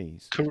the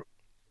MPs.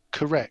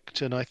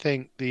 Correct. And I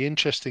think the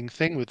interesting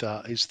thing with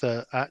that is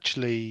that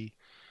actually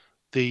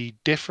the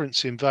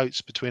difference in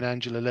votes between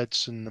Angela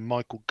Leadsom and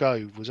Michael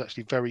Gove was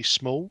actually very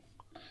small.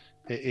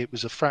 It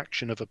was a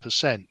fraction of a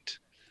percent.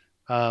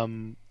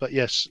 But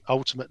yes,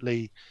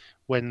 ultimately,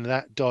 when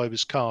that die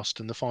was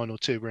cast and the final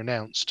 2 were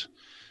announced,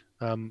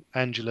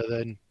 Angela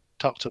then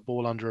tucked her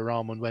ball under her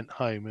arm and went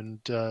home, and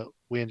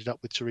we ended up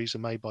with Theresa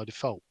May by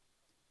default.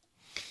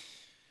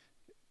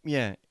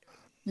 Yeah,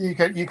 you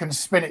can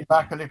spin it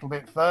back a little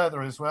bit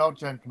further as well,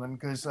 gentlemen,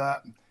 because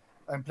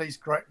and please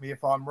correct me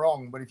if I'm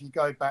wrong, but if you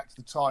go back to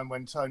the time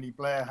when Tony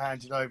Blair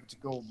handed over to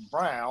Gordon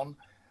Brown,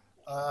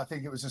 I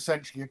think it was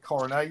essentially a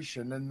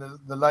coronation, and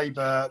the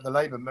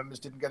Labour members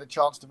didn't get a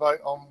chance to vote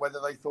on whether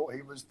they thought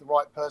he was the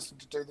right person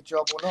to do the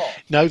job or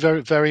not. No,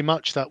 very very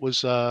much. That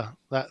was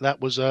that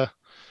was a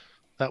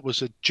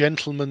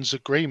gentleman's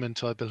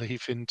agreement, I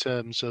believe, in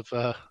terms of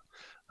the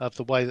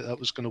way that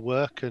was going to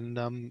work, and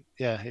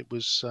it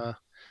was.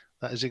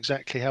 That is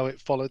exactly how it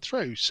followed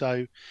through.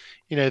 So,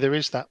 there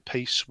is that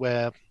piece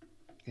where,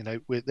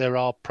 there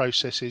are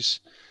processes,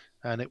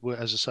 and it will,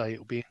 as I say,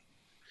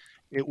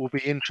 it will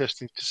be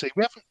interesting to see.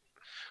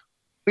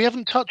 We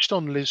haven't touched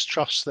on Liz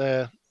Truss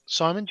there,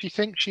 Simon. Do you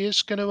think she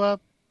is going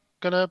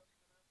to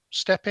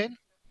step in?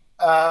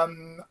 I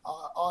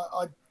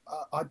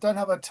don't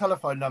have a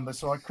telephone number,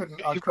 so I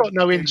couldn't. You've got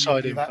no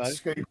inside info. That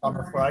scoop, I'm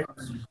afraid.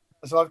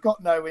 So I've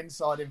got no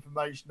inside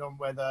information on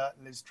whether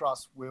Liz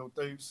Truss will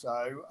do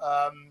so.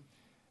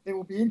 It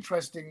will be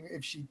interesting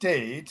if she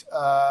did,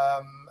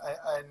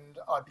 and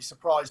I'd be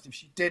surprised if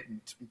she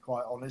didn't, to be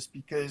quite honest,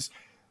 because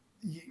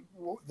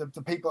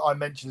the people I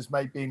mentioned as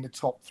maybe being the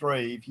top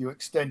 3, if you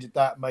extended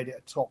that and made it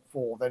a top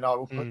 4, then I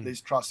will put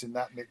Liz Truss in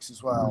that mix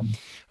as well.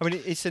 I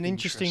mean, it's an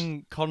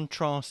interesting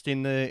contrast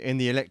in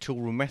the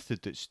electoral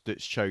method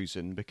that's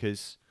chosen,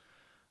 because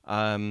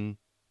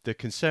the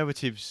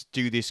Conservatives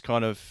do this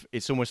kind of,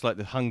 it's almost like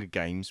the Hunger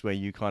Games, where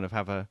you kind of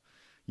have a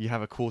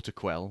quarter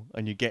quell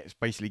and you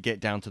basically get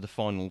down to the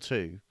final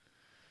 2.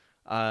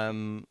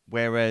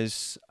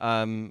 Whereas,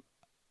 and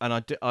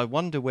I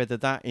wonder whether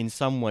that in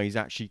some ways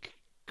actually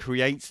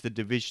creates the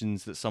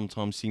divisions that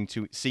sometimes seem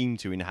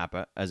to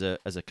inhabit as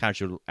a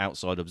casual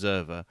outside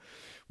observer,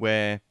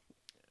 where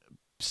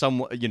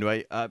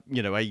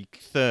a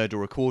third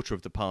or a quarter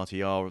of the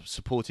party are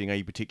supporting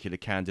a particular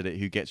candidate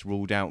who gets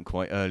ruled out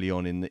quite early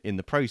on in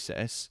the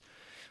process,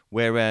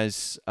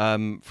 Whereas,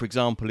 for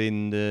example,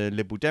 in the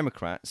Liberal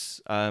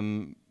Democrats,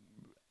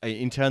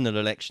 internal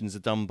elections are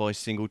done by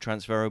single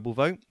transferable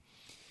vote.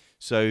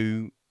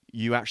 So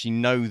you actually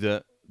know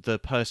that the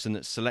person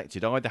that's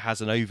selected either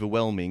has an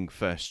overwhelming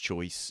first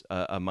choice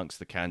amongst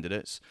the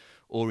candidates,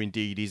 or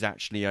indeed is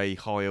actually a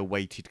higher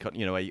weighted,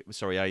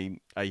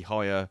 a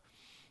higher,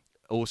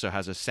 also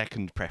has a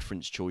second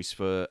preference choice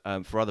for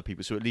other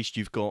people. So at least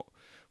you've got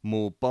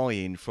more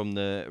buy-in from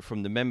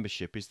the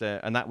membership. Is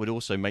there, and that would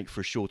also make for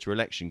a shorter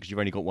election because you've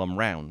only got one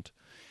round.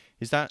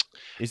 Is that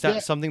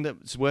something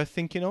that's worth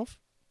thinking of?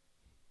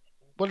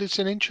 Well, it's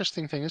an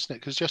interesting thing, isn't it?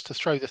 Because just to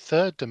throw the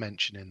third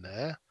dimension in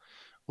there,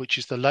 which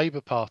is the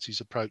Labour Party's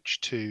approach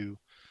to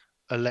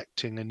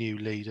electing a new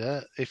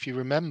leader. If you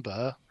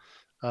remember,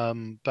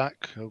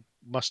 back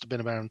must have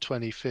been around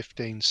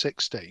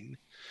 2015-16,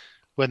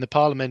 when the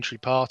Parliamentary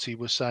Party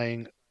was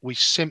saying we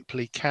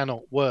simply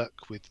cannot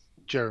work with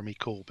Jeremy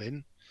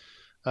Corbyn,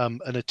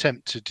 an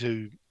attempt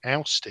to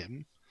oust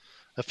him.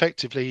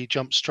 Effectively, he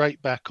jumped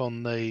straight back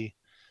on the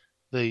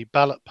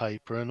ballot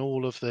paper, and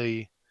all of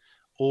the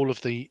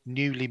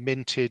newly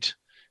minted,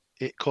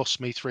 it cost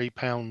me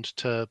 £3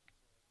 to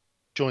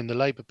join the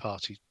Labour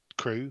Party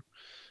crew,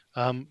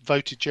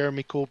 voted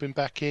Jeremy Corbyn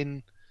back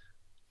in,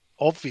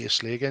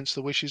 obviously against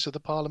the wishes of the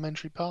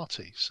Parliamentary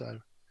Party. So,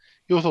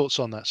 your thoughts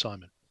on that,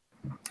 Simon?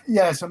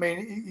 Yes, I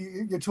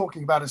mean, you're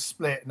talking about a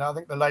split, and I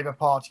think the Labour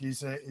Party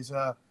is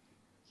a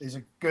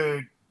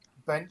good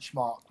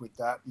benchmark with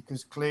that,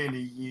 because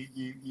clearly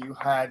you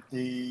had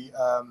the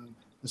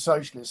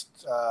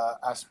socialist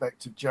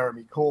aspect of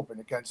Jeremy Corbyn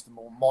against the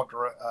more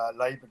moderate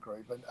Labour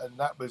group, and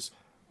that was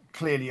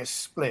clearly a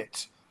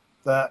split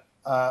that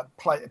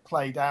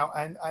played out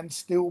and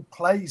still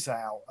plays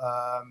out.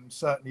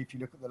 Certainly, if you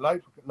look at the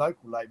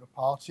local Labour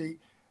Party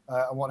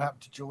and what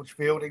happened to George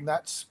Fielding,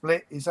 that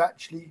split is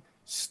actually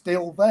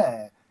still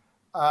there.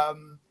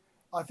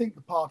 I think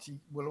the party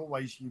will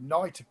always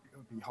unite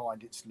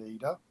behind its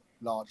leader,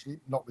 largely,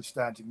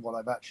 notwithstanding what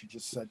I've actually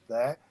just said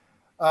there.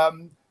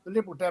 The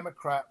Liberal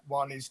Democrat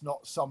one is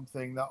not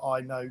something that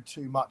I know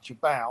too much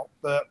about,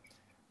 but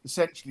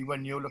essentially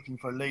when you're looking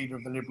for a leader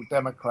of the Liberal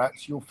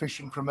Democrats, you're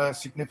fishing from a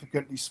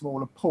significantly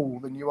smaller pool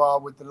than you are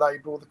with the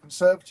Labour or the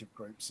Conservative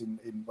groups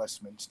in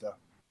Westminster.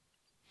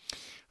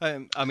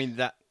 I mean,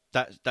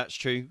 that's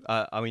true.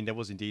 I mean, there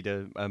was indeed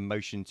a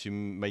motion to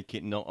make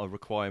it not a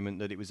requirement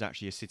that it was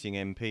actually a sitting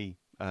MP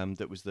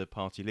that was the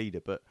party leader.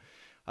 But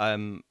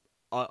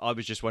I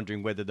was just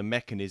wondering whether the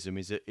mechanism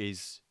is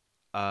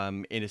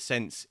in a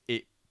sense,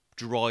 it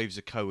drives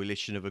a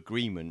coalition of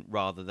agreement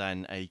rather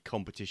than a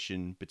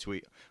competition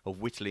of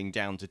whittling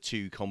down to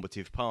two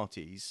combative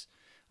parties,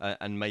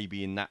 and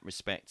maybe in that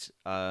respect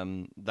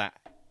that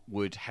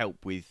would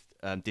help with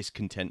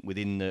discontent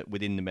within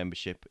the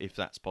membership, if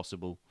that's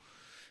possible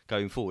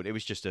going forward. It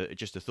was just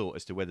a thought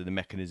as to whether the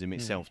mechanism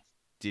itself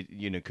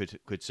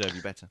could serve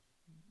you better.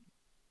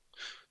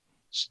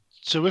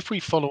 So if we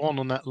follow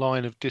on that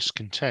line of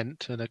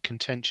discontent and a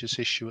contentious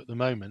issue at the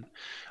moment,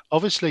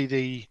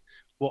 obviously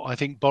what I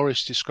think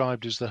Boris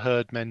described as the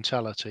herd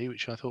mentality,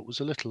 which I thought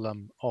was a little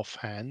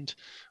offhand,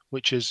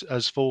 which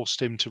has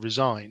forced him to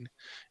resign,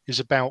 is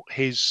about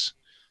his,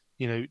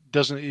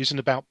 isn't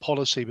about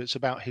policy, but it's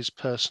about his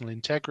personal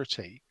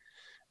integrity.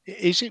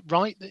 Is it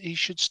right that he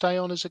should stay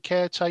on as a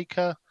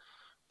caretaker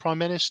Prime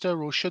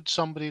Minister, or should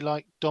somebody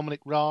like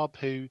Dominic Raab,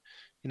 who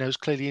has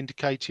clearly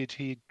indicated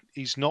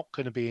he's not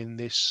going to be in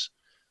this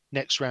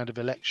next round of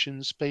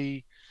elections,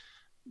 be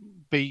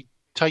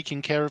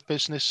taking care of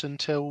business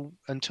until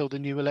the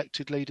new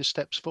elected leader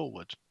steps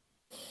forward?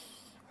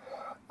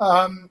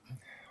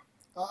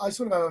 I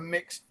sort of have a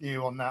mixed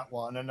view on that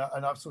one, and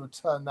I've sort of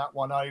turned that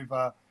one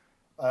over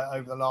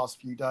the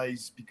last few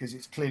days, because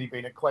it's clearly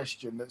been a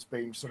question that's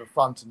been sort of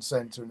front and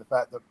centre in the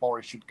fact that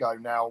Boris should go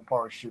now,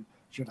 Boris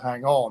should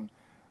hang on.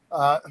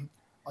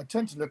 I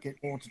tend to look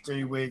at more to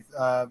do with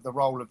the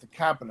role of the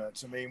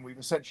cabinet. I mean, we've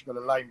essentially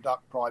got a lame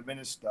duck prime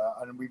minister,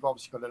 and we've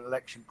obviously got an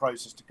election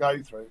process to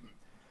go through.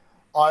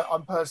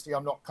 I'm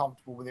not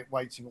comfortable with it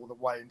waiting all the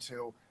way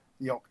until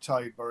the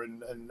October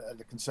and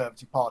the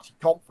Conservative Party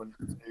conference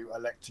to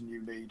elect a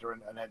new leader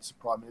and hence a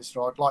prime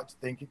minister. I'd like to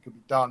think it could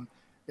be done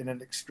in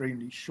an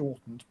extremely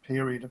shortened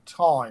period of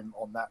time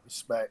on that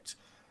respect.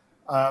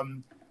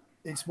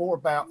 It's more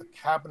about the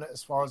cabinet,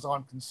 as far as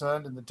I'm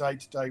concerned, and the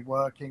day-to-day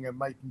working and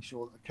making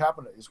sure that the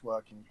cabinet is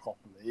working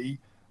properly,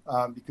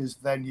 because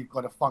then you've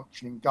got a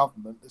functioning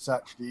government that's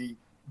actually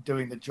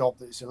doing the job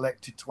that it's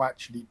elected to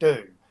actually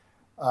do.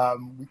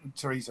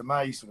 Theresa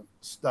May sort of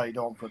stayed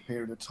on for a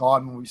period of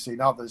time, and we've seen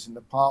others in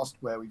the past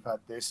where we've had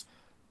this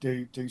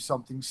do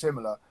something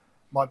similar.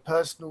 My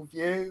personal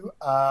view,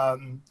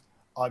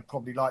 I'd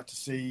probably like to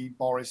see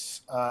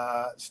Boris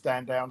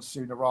stand down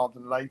sooner rather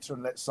than later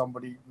and let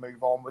somebody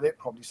move on with it,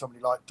 probably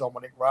somebody like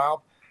Dominic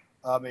Raab.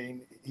 I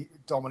mean,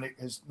 Dominic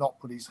has not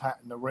put his hat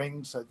in the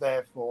ring, so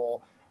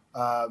therefore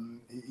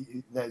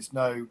there's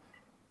no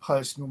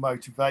personal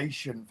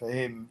motivation for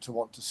him to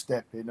want to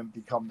step in and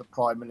become the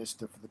Prime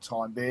Minister for the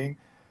time being.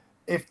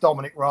 if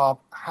Dominic Raab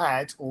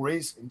had or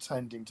is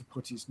intending to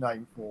put his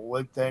name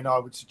forward, then I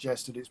would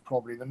suggest that it's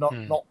probably not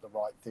the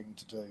right thing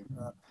to do.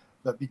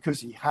 But because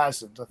he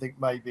hasn't, I think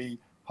maybe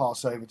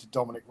pass over to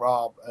Dominic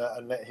Raab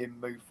and let him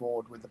move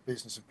forward with the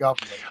business of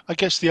government. I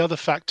guess the other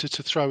factor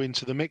to throw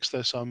into the mix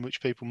there, Simon,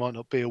 which people might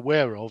not be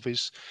aware of,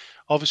 is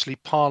obviously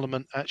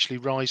Parliament actually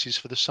rises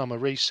for the summer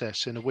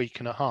recess in a week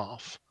and a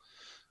half,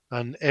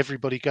 and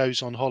everybody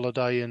goes on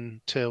holiday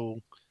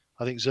until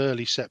I think it's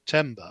early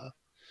September.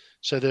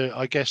 So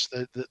I guess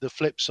the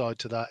flip side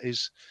to that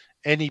is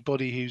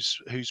anybody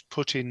who's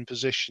put in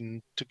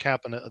position to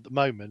cabinet at the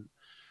moment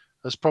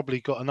has probably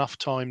got enough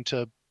time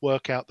to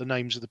work out the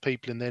names of the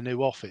people in their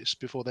new office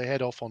before they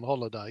head off on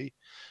holiday.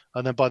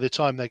 And then by the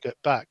time they get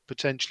back,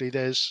 potentially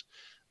there's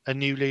a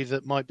new leader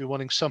that might be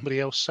wanting somebody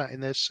else sat in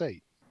their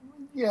seat.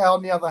 Yeah,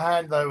 on the other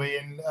hand, though,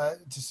 Ian,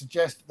 to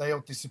suggest that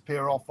they'll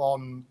disappear off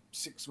on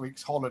 6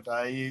 weeks'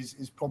 holiday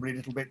is probably a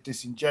little bit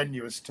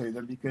disingenuous to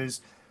them,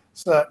 because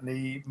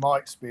certainly my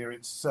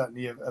experience,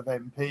 certainly of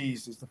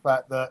MPs, is the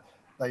fact that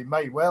they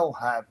may well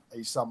have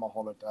a summer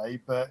holiday,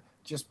 but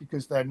just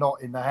because they're not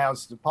in the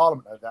Houses of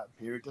Parliament at that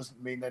period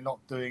doesn't mean they're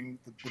not doing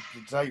the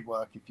day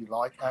work, if you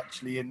like,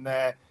 actually in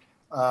their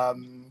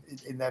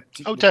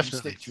particular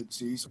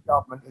constituencies of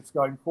government that's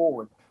going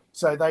forward.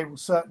 So they will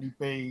certainly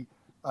be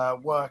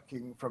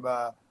working from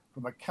a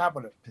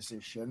cabinet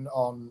position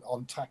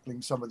on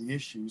tackling some of the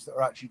issues that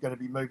are actually going to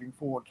be moving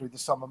forward through the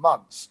summer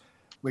months.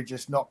 We're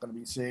just not going to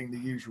be seeing the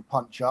usual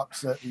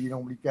punch-ups that you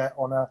normally get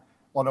on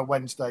a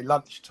Wednesday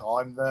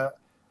lunchtime. That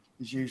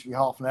is usually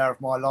half an hour of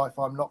my life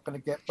I'm not going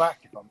to get back,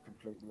 if I'm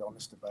completely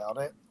honest about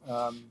it.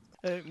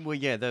 Well,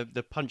 yeah,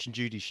 the Punch and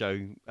Judy show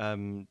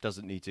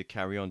doesn't need to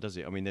carry on, does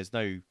it? I mean, there's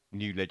no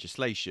new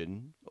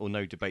legislation or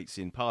no debates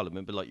in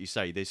Parliament, but like you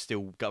say, there's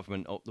still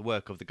the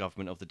work of the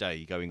government of the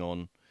day going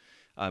on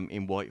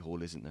in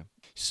Whitehall, isn't there?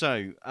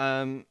 So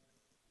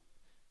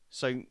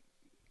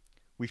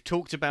we've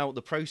talked about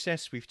the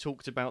process. We've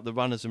talked about the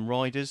runners and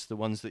riders, the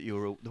ones that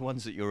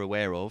you're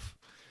aware of.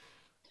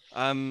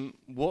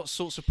 What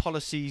sorts of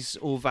policies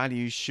or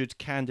values should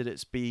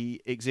candidates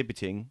be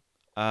exhibiting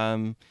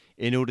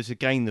in order to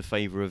gain the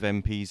favour of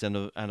MPs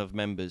and of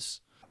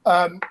members?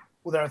 Well,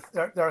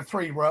 there are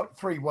three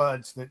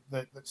words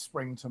that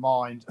spring to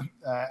mind,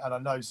 and I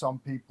know some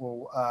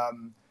people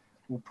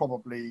will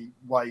probably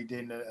wade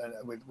in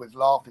with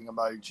laughing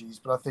emojis,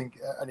 but I think,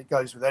 and it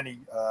goes with any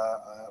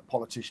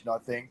politician, I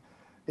think,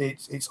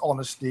 it's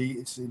honesty,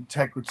 it's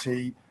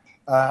integrity,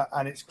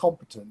 and it's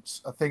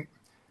competence. I think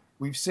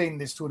we've seen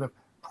this sort of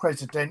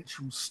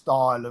presidential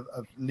style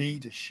of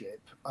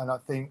leadership, and I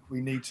think we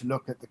need to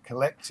look at the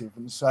collective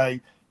and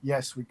say,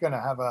 yes, we're going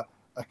to have a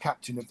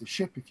captain of the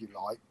ship, if you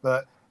like,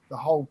 but the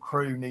whole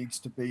crew needs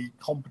to be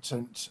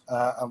competent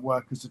and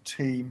work as a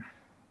team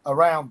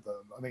around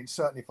them. I mean,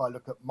 certainly if I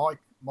look at my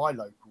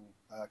local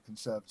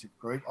Conservative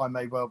group, I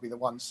may well be the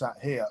one sat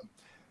here,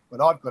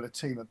 but I've got a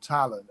team of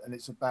talent, and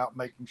it's about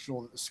making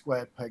sure that the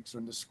square pegs are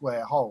in the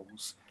square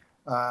holes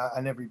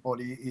and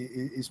everybody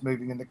is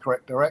moving in the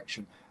correct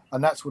direction.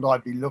 And that's what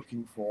I'd be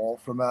looking for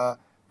from a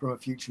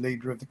future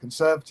leader of the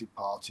Conservative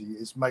Party,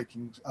 is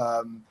making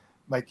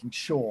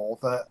sure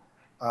that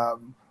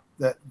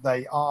that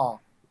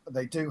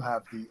they do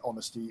have the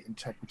honesty,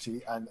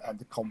 integrity, and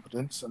the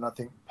competence. And I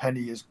think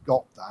Penny has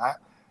got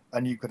that.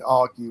 And you could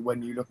argue,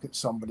 when you look at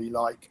somebody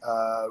like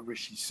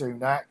Rishi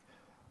Sunak,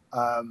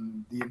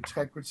 the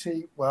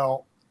integrity,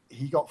 well,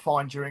 he got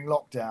fined during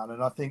lockdown,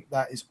 and I think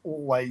that is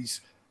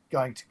always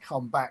going to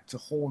come back to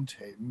haunt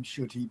him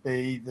should he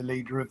be the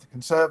leader of the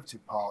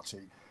Conservative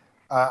Party.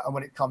 And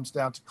when it comes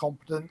down to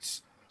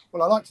competence,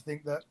 well, I like to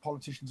think that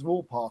politicians of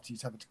all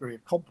parties have a degree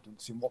of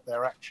competence in what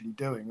they're actually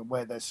doing and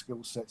where their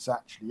skill sets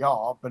actually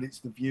are, but it's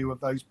the view of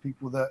those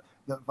people that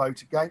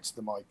vote against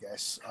them, I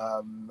guess,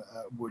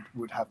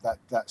 would have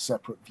that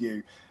separate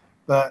view.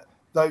 But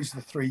those are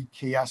the three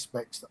key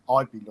aspects that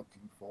I'd be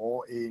looking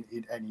for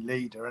in any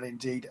leader, and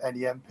indeed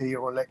any MP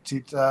or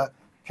elected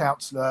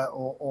councillor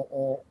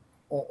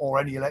or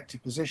any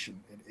elected position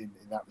in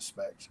that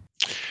respect.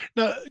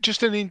 No,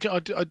 just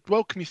I'd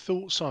welcome your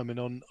thoughts, Simon,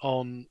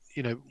 on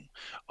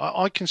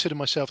I consider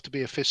myself to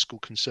be a fiscal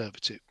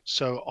conservative,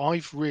 so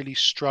I've really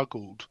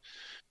struggled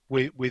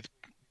with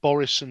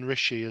Boris and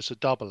Rishi as a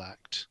double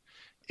act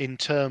in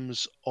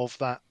terms of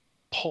that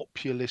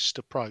populist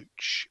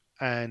approach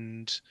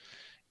and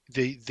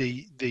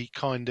the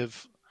kind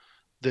of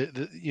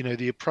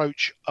the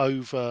approach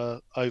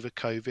over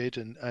COVID,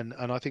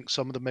 and I think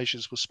some of the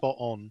measures were spot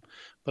on,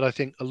 but I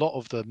think a lot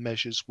of the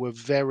measures were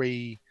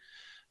very,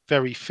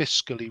 very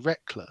fiscally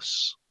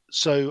reckless.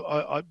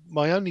 So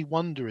my only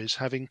wonder is,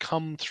 having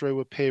come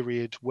through a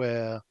period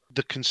where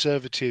the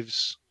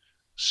Conservatives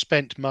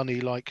spent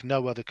money like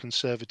no other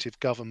Conservative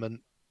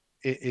government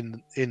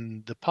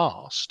in the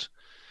past,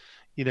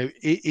 it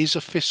is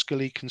a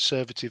fiscally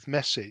conservative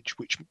message,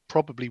 which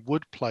probably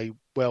would play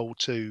well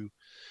to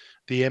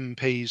the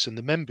MPs and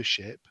the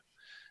membership.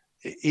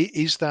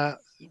 Is that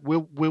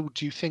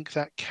do you think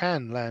that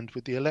can land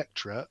with the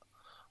electorate,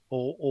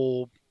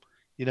 or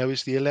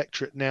is the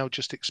electorate now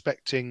just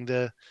expecting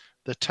the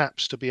the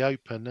taps to be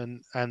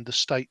open and the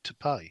state to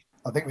pay.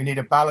 I think we need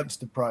a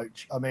balanced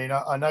approach. I mean,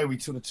 I know we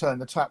sort of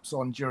turned the taps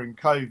on during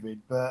COVID,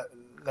 but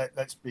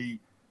let's be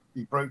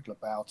brutal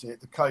about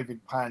it. The COVID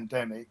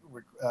pandemic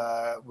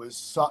was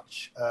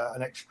such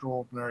an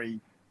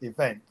extraordinary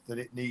event that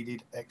it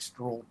needed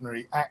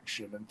extraordinary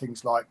action, and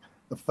things like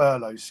the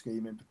furlough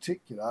scheme in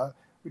particular,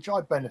 which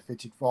I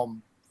benefited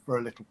from for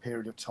a little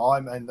period of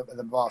time, and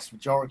the vast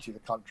majority of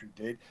the country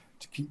did,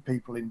 to keep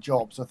people in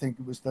jobs. I think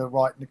it was the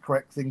right and the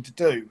correct thing to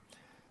do.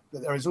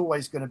 But there is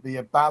always going to be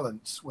a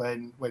balance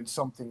when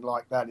something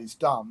like that is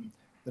done,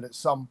 that at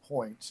some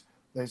point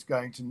there's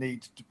going to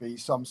need to be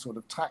some sort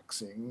of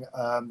taxing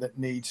that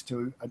needs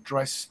to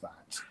address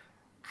that.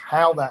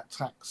 How that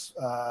tax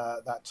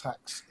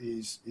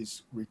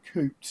is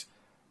recouped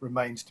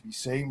remains to be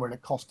seen. We're in a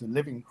cost of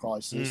living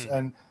crisis,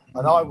 and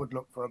I would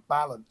look for a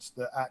balance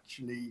that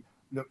actually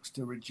looks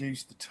to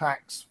reduce the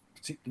tax,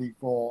 particularly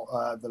for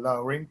the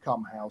lower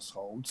income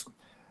households,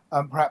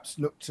 and perhaps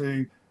look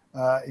to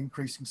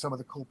increasing some of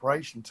the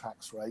corporation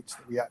tax rates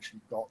that we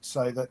actually got,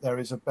 so that there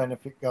is a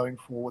benefit going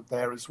forward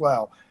there as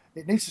well.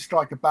 It needs to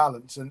strike a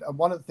balance, and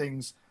one of the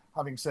things,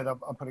 having said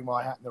I'm putting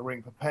my hat in the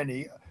ring for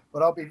Penny,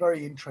 but I'll be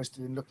very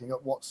interested in looking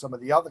at what some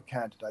of the other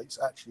candidates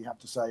actually have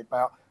to say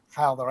about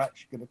how they're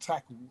actually going to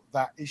tackle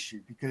that issue,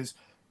 because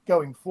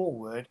going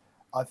forward,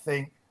 I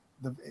think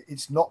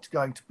it's not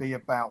going to be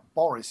about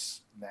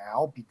Boris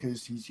now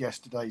because he's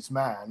yesterday's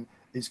man.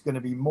 It's going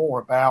to be more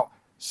about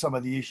some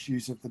of the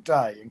issues of the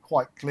day, and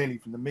quite clearly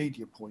from the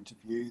media point of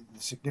view,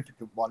 the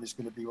significant one is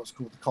going to be what's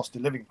called the cost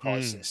of living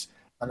crisis,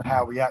 and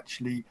how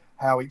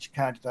each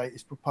candidate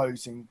is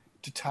proposing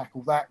to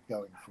tackle that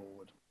going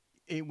forward.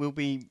 It will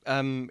be,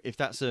 if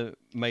that's a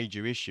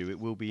major issue, it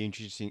will be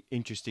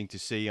interesting to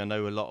see. I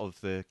know a lot of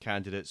the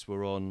candidates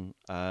were on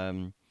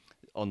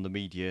the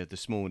media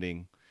this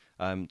morning,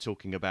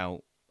 talking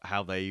about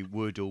how they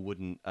would or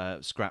wouldn't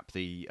scrap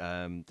the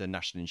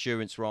national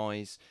insurance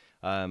rise,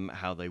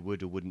 how they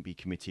would or wouldn't be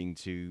committing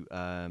to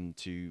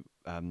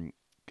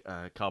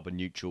carbon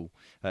neutral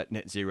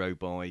net zero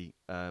by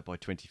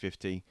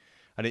 2050,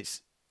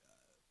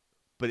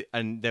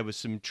 and there was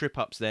some trip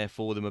ups there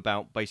for them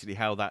about basically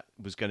how that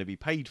was going to be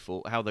paid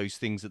for, how those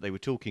things that they were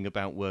talking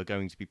about were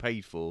going to be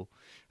paid for,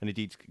 and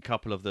indeed a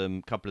couple of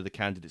the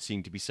candidates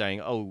seemed to be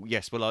saying, "Oh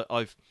yes, well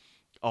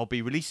I'll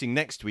be releasing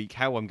next week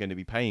how I'm going to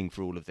be paying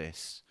for all of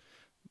this,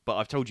 but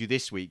I've told you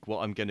this week what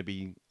I'm going to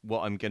be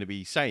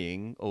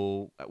saying,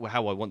 or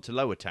how I want to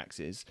lower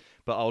taxes,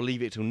 but I'll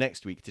leave it till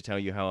next week to tell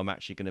you how I'm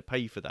actually going to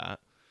pay for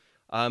that."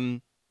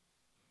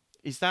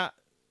 Is that?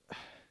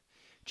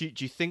 Do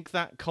you think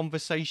that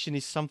conversation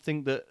is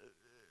something that's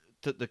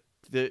going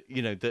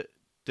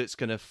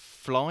to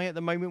fly at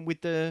the moment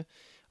with the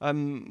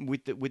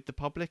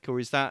public, or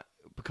is that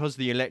because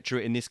the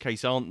electorate in this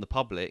case aren't the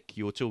public?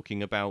 You're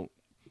talking about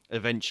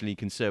eventually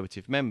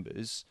Conservative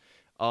members.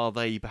 Are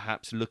they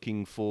perhaps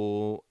looking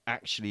for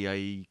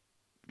actually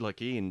like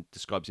Ian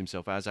describes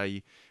himself as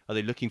are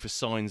they looking for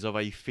signs of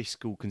a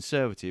fiscal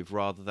Conservative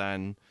rather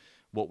than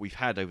what we've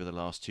had over the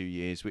last 2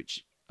 years,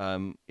 which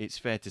it's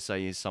fair to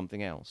say is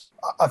something else?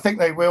 I think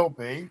they will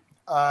be,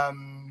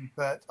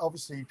 but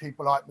obviously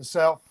people like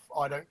myself,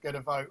 I don't get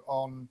a vote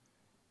on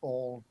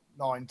all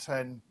 9,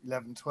 10,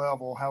 11,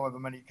 12 or however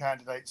many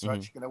candidates are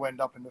actually going to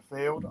end up in the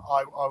field.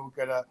 I will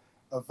get a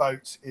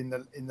vote in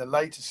the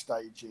later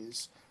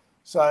stages.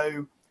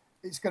 So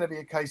it's going to be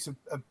a case of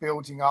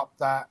building up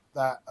that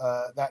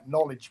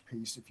knowledge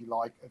piece, if you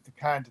like, of the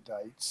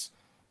candidates,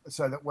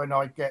 so that when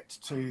I get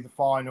to the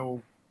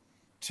final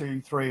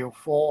 2, 3 or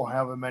 4,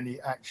 however many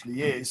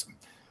actually is,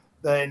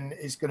 then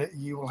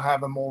you will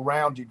have a more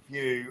rounded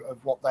view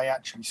of what they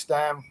actually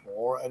stand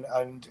for,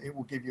 and it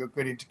will give you a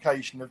good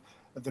indication of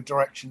the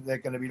direction they're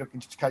going to be looking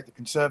to take the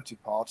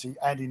Conservative Party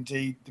and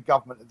indeed the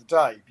government of the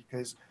day,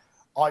 because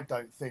I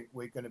don't think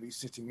we're going to be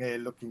sitting here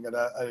looking at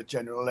a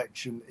general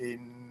election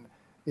in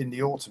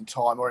the autumn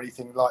time or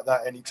anything like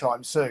that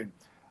anytime soon.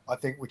 I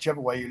think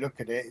whichever way you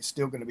look at it, it's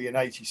still going to be an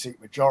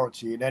 80-seat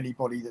majority, and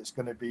anybody that's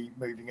going to be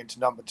moving into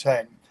number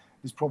 10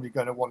 is probably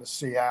going to want to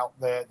see out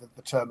the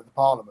term of the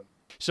Parliament.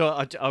 So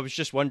I was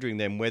just wondering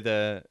then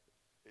whether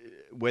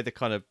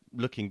kind of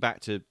looking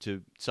back to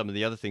some of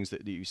the other things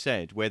that you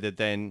said, whether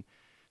then,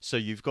 so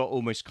you've got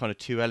almost kind of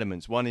two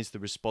elements. One is the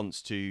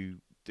response to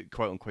the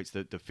quote unquote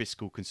the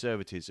fiscal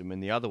conservatism,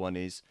 and the other one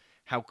is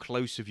how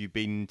close have you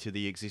been to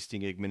the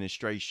existing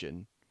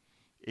administration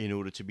in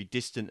order to be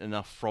distant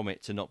enough from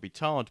it to not be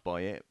tarred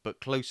by it, but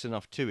close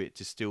enough to it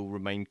to still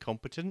remain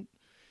competent?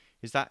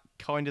 Is that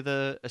kind of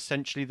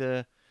essentially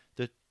the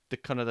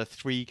kind of the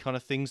three kind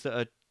of things that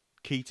are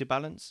key to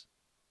balance?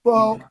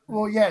 Well,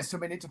 yes. I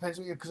mean, it depends,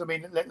 because I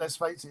mean, let's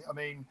face it. I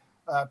mean,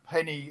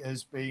 Penny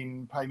has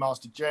been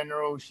Paymaster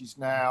General. She's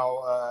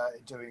now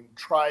doing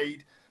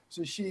trade.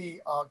 So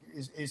she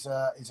is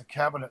a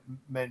cabinet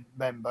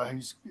member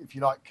who's, if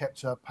you like,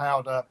 kept her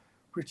powder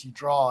pretty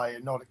dry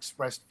and not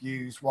expressed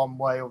views one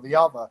way or the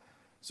other.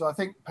 So I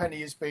think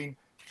Penny has been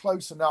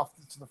close enough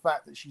to the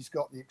fact that she's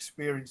got the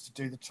experience to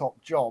do the top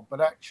job,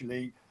 but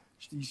actually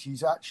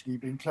she's actually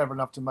been clever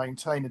enough to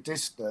maintain a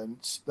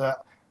distance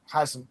that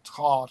hasn't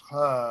tarred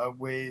her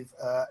with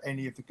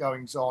any of the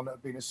goings on that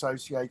have been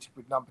associated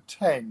with number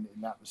 10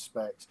 in that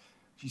respect.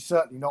 She's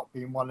certainly not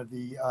been one of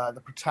the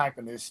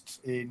protagonists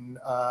in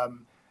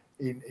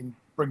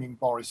bringing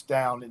Boris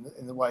down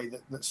in the way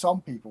that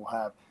some people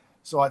have.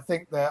 So I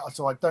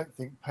don't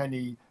think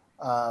Penny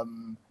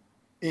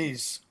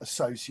is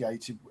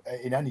associated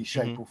in any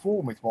shape or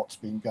form with what's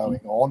been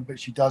going on, but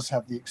she does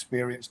have the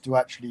experience to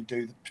actually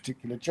do the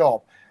particular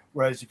job.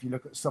 Whereas if you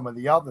look at some of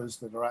the others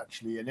that are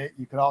actually in it,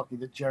 you could argue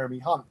that Jeremy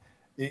Hunt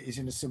is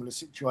in a similar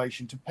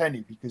situation to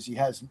Penny, because he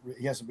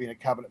hasn't been a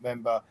cabinet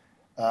member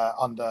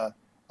under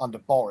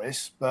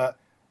Boris, but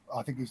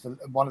I think he's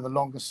one of the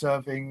longest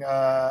serving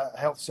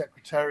health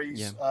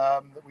secretaries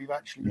that we've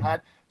actually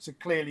had. So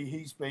clearly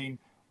he's been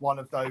one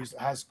of those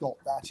that has got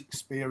that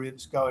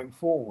experience going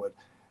forward.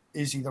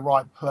 Is he the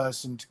right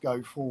person to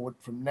go forward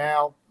from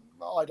now?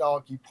 I'd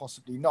argue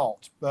possibly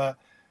not, but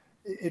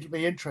it'll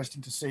be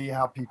interesting to see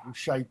how people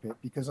shape it,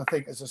 because I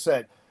think, as I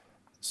said,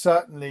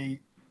 certainly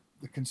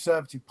the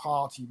Conservative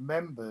Party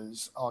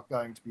members are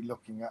going to be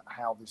looking at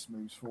how this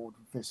moves forward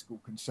with fiscal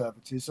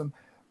conservatism.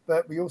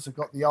 But we also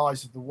got the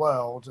eyes of the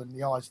world and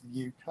the eyes of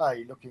the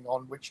UK looking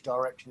on which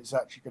direction it's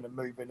actually going to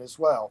move in as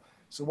well.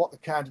 So what the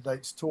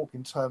candidates talk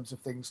in terms of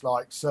things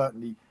like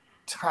certainly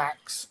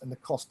tax and the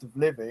cost of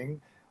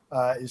living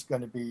is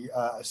going to be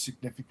a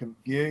significant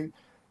view.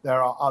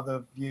 There are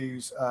other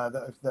views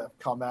that have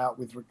come out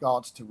with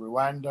regards to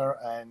Rwanda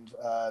and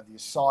the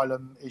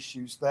asylum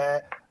issues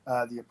there,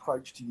 the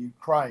approach to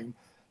Ukraine.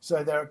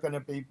 So there are going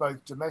to be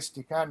both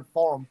domestic and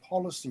foreign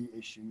policy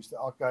issues that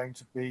are going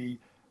to be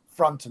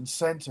front and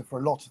centre for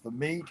a lot of the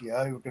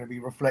media, who are going to be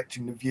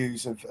reflecting the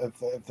views of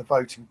the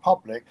voting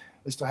public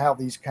as to how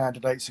these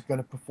candidates are going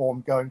to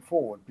perform going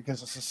forward.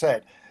 Because, as I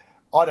said,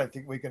 I don't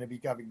think we're going to be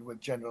going to a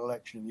general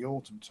election in the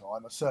autumn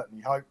time. I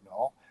certainly hope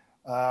not.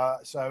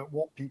 So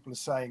what people are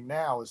saying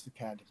now as the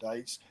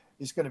candidates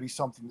is going to be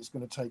something that's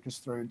going to take us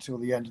through until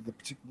the end of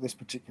this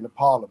particular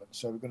parliament.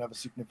 So we're going to have a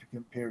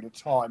significant period of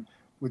time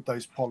with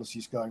those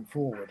policies going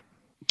forward.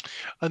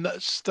 And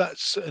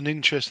that's an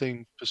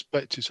interesting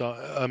perspective. So,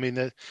 I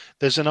mean,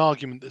 there's an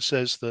argument that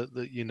says that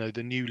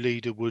the new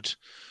leader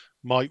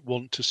might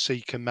want to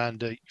seek a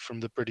mandate from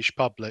the British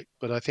public,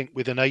 but I think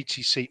with an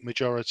 80-seat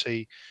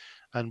majority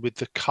and with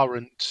the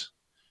current,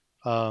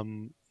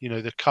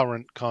 the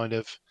current kind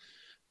of,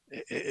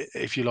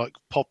 if you like,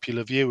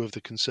 popular view of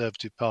the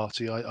Conservative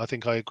Party, I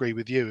think I agree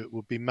with you. It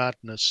would be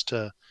madness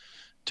to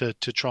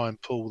try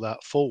and pull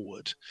that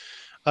forward.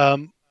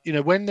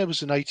 When there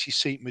was an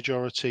 80-seat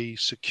majority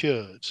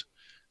secured,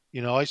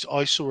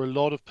 I saw a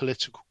lot of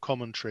political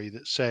commentary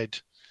that said,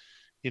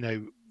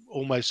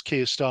 almost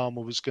Keir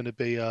Starmer was going to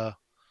be a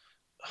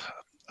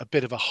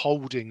bit of a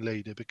holding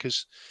leader,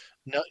 because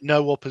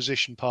no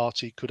opposition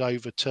party could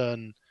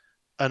overturn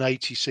an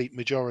 80-seat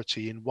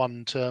majority in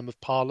one term of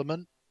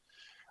Parliament.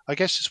 I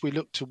guess as we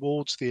look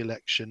towards the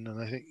election, and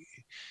I think,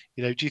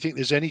 do you think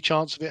there's any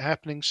chance of it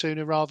happening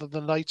sooner rather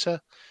than later?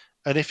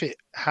 And if it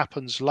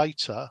happens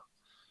later,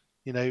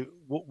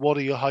 what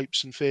are your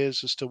hopes and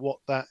fears as to what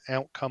that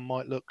outcome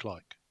might look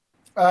like?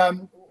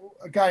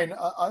 Again,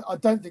 I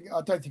don't think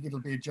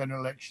it'll be a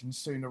general election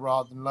sooner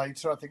rather than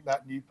later. I think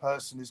that new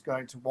person is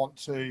going to want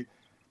to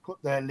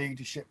put their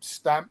leadership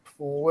stamp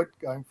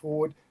going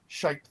forward,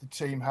 shape the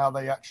team how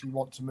they actually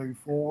want to move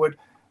forward,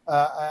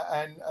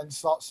 and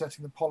start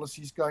setting the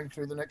policies going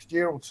through the next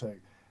year or two.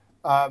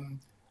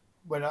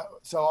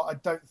 So I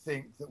don't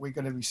think that we're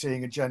going to be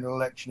seeing a general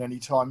election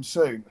anytime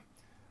soon.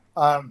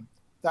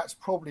 That's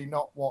probably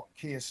not what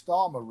Keir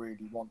Starmer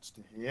really wants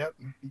to hear,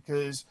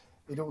 because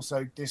it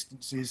also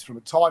distances, from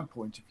a time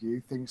point of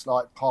view, things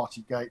like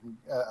Partygate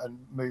and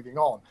moving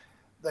on.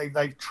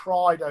 They've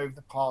tried over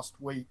the past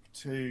week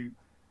to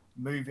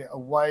move it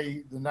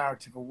away, the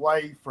narrative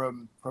away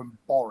from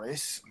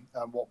Boris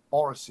and what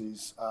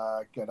Boris's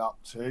get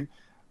up to,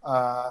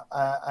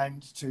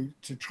 and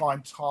to try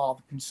and tar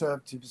the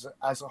Conservatives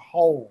as a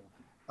whole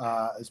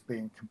as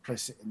being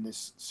complicit in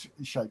this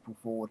shape or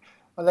forward.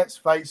 And let's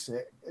face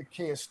it,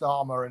 Keir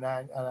Starmer and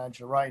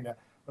Angela Rayner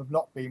have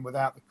not been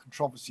without the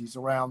controversies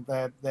around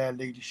their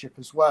leadership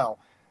as well.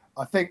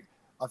 I think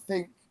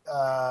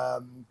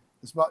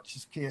as much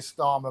as Keir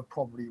Starmer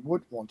probably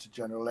would want a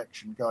general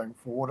election going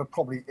forward, or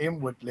probably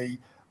inwardly,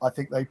 I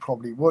think they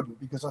probably wouldn't,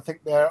 because I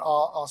think there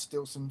are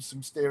still some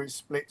serious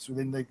splits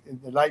within the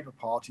Labour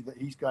Party that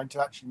he's going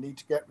to actually need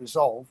to get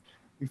resolved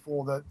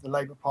before the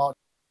Labour Party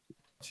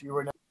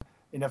are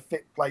in a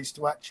fit place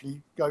to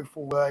actually go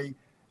for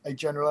a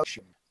general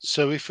election.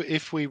 So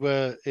if we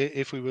were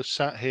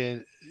sat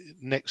here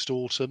next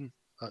autumn,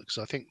 because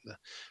I think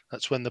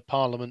that's when the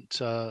Parliament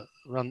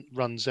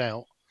runs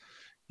out,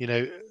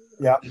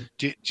 Yeah.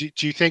 Do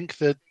you think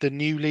that the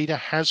new leader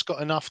has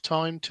got enough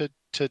time to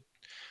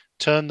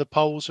turn the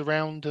polls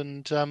around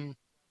and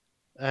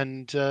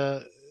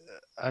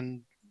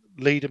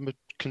lead a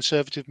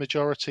Conservative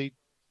majority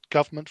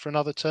government for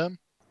another term?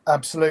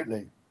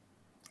 Absolutely.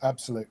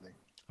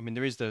 I mean,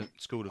 there is the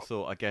school of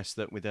thought, I guess,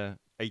 that with a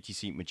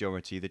 80-seat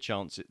majority,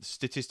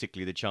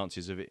 statistically, the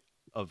chances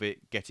of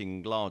it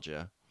getting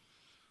larger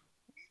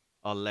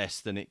are less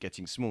than it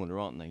getting smaller,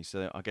 aren't they?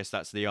 So I guess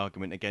that's the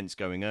argument against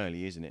going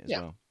early, isn't it, as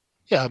well?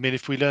 Yeah, I mean,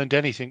 if we learned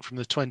anything from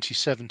the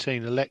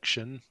 2017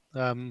 election,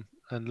 and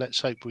let's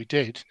hope we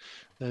did,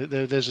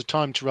 there's a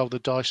time to roll the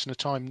dice and a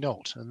time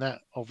not, and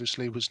that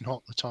obviously was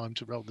not the time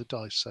to roll the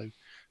dice. So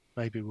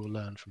maybe we'll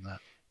learn from that.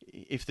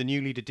 If the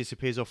new leader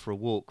disappears off for a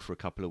walk for a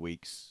couple of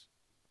weeks,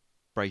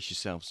 brace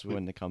yourselves for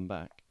when they come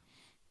back.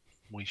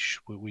 We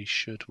should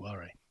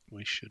worry.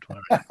 We should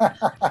worry.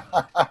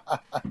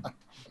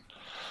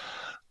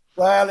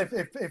 Well,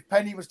 if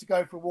Penny was to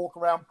go for a walk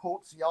around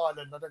Portsea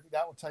Island, I don't think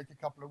that would take a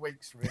couple of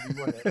weeks, really,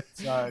 would it?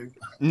 So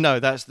no,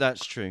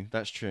 that's true.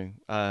 That's true.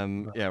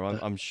 Yeah,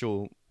 I'm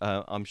sure.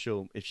 I'm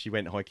sure if she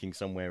went hiking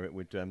somewhere, it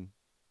would.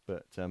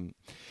 But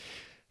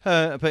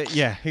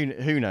yeah,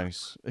 who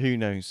knows? Who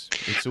knows?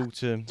 It's all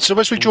to. So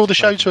as we draw the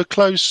show to a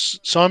close,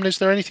 Simon, is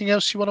there anything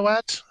else you want to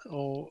add,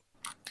 or?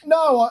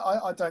 No,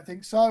 I don't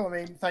think so. I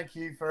mean, thank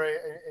you for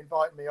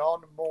inviting me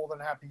on. I'm more than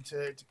happy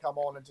to come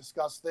on and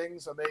discuss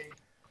things. I mean,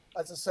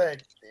 as I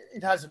said,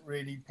 it hasn't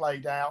really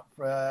played out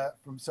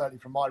certainly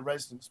from my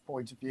residents'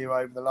 point of view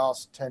over the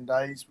last 10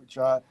 days, which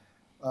I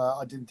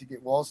didn't think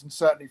it was, and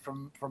certainly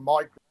from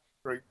my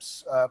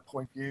group's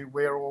point of view,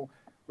 we're all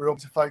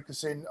to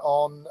focus in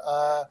on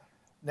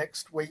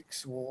next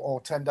week's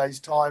or 10 days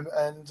time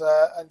and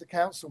the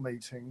council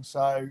meeting.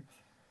 So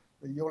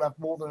you'll have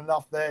more than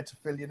enough there to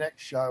fill your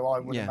next show, I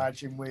would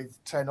imagine,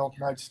 with 10 odd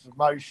notices of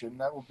motion.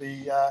 That will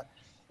be.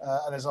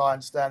 And as I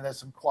understand, there's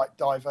some quite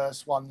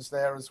diverse ones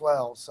there as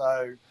well.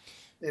 So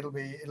it'll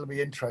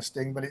be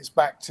interesting. But it's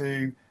back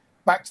to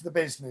the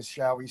business,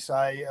 shall we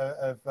say,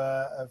 of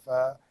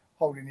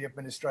holding the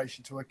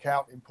administration to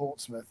account in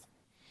Portsmouth.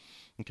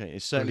 Okay,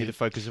 it's certainly the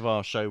focus of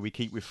our show. We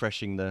keep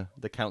refreshing the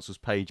council's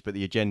page, but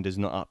the agenda's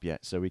not up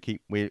yet. So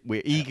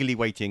we're eagerly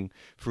waiting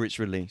for its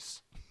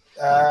release.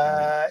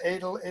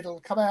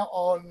 It'll come out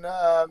on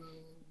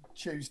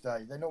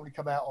Tuesday. They normally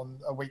come out on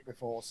a week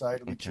before, so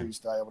it'll be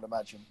Tuesday, I would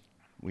imagine.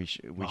 We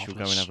shall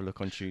go and have a look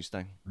on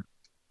Tuesday.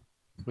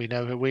 We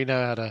know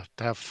how to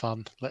have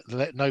fun.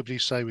 Let nobody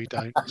say we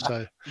don't.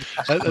 So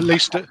at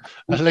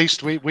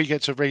least we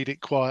get to read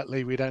it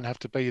quietly. We don't have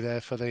to be there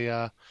for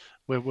the.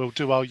 We'll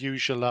do our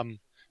usual.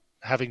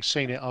 Having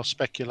seen it, our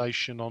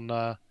speculation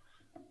on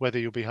whether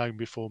you'll be home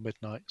before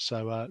midnight.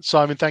 So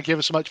Simon, thank you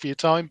ever so much for your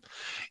time.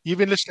 You've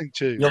been listening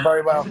to. You're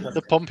very welcome.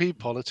 The Pompey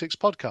Politics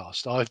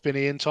Podcast. I've been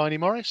Ian Tiny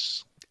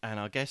Morris, and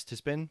our guest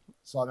has been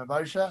Simon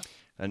Bosher.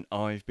 And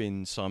I've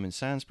been Simon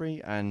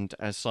Sansbury. And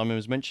as Simon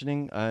was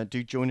mentioning,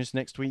 do join us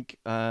next week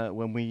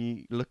when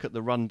we look at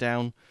the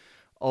rundown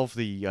of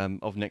the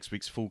of next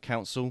week's full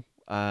council.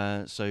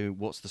 So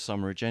what's the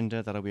summer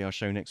agenda? That'll be our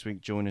show next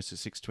week. Join us at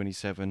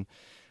 6:27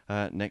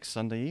 next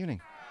Sunday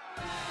evening.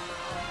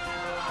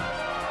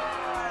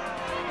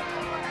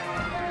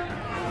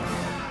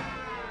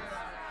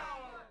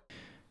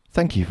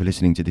 Thank you for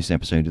listening to this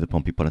episode of the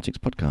Pompey Politics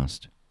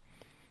Podcast.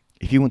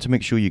 If you want to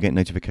make sure you get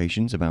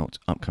notifications about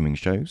upcoming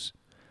shows,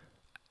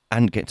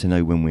 and get to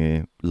know when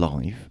we're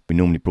live. We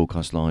normally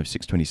broadcast live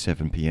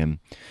 6:27 p.m.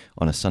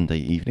 on a Sunday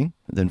evening.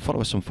 Then follow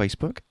us on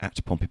Facebook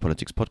at Pompey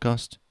Politics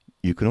Podcast.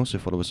 You can also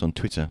follow us on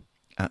Twitter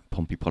at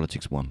Pompey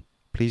Politics 1.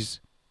 Please,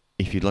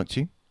 if you'd like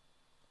to,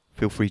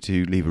 feel free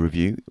to leave a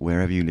review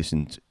wherever you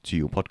listen to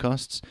your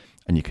podcasts,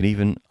 and you can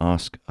even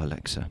ask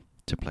Alexa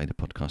to play the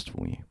podcast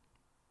for you.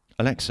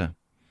 Alexa,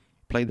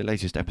 play the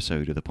latest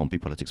episode of the Pompey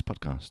Politics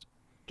Podcast.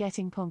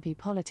 Getting Pompey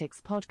Politics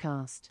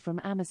Podcast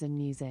from Amazon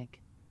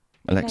Music.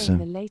 Alexa,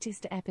 the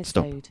latest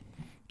episode. Stop.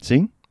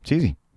 See? It's easy.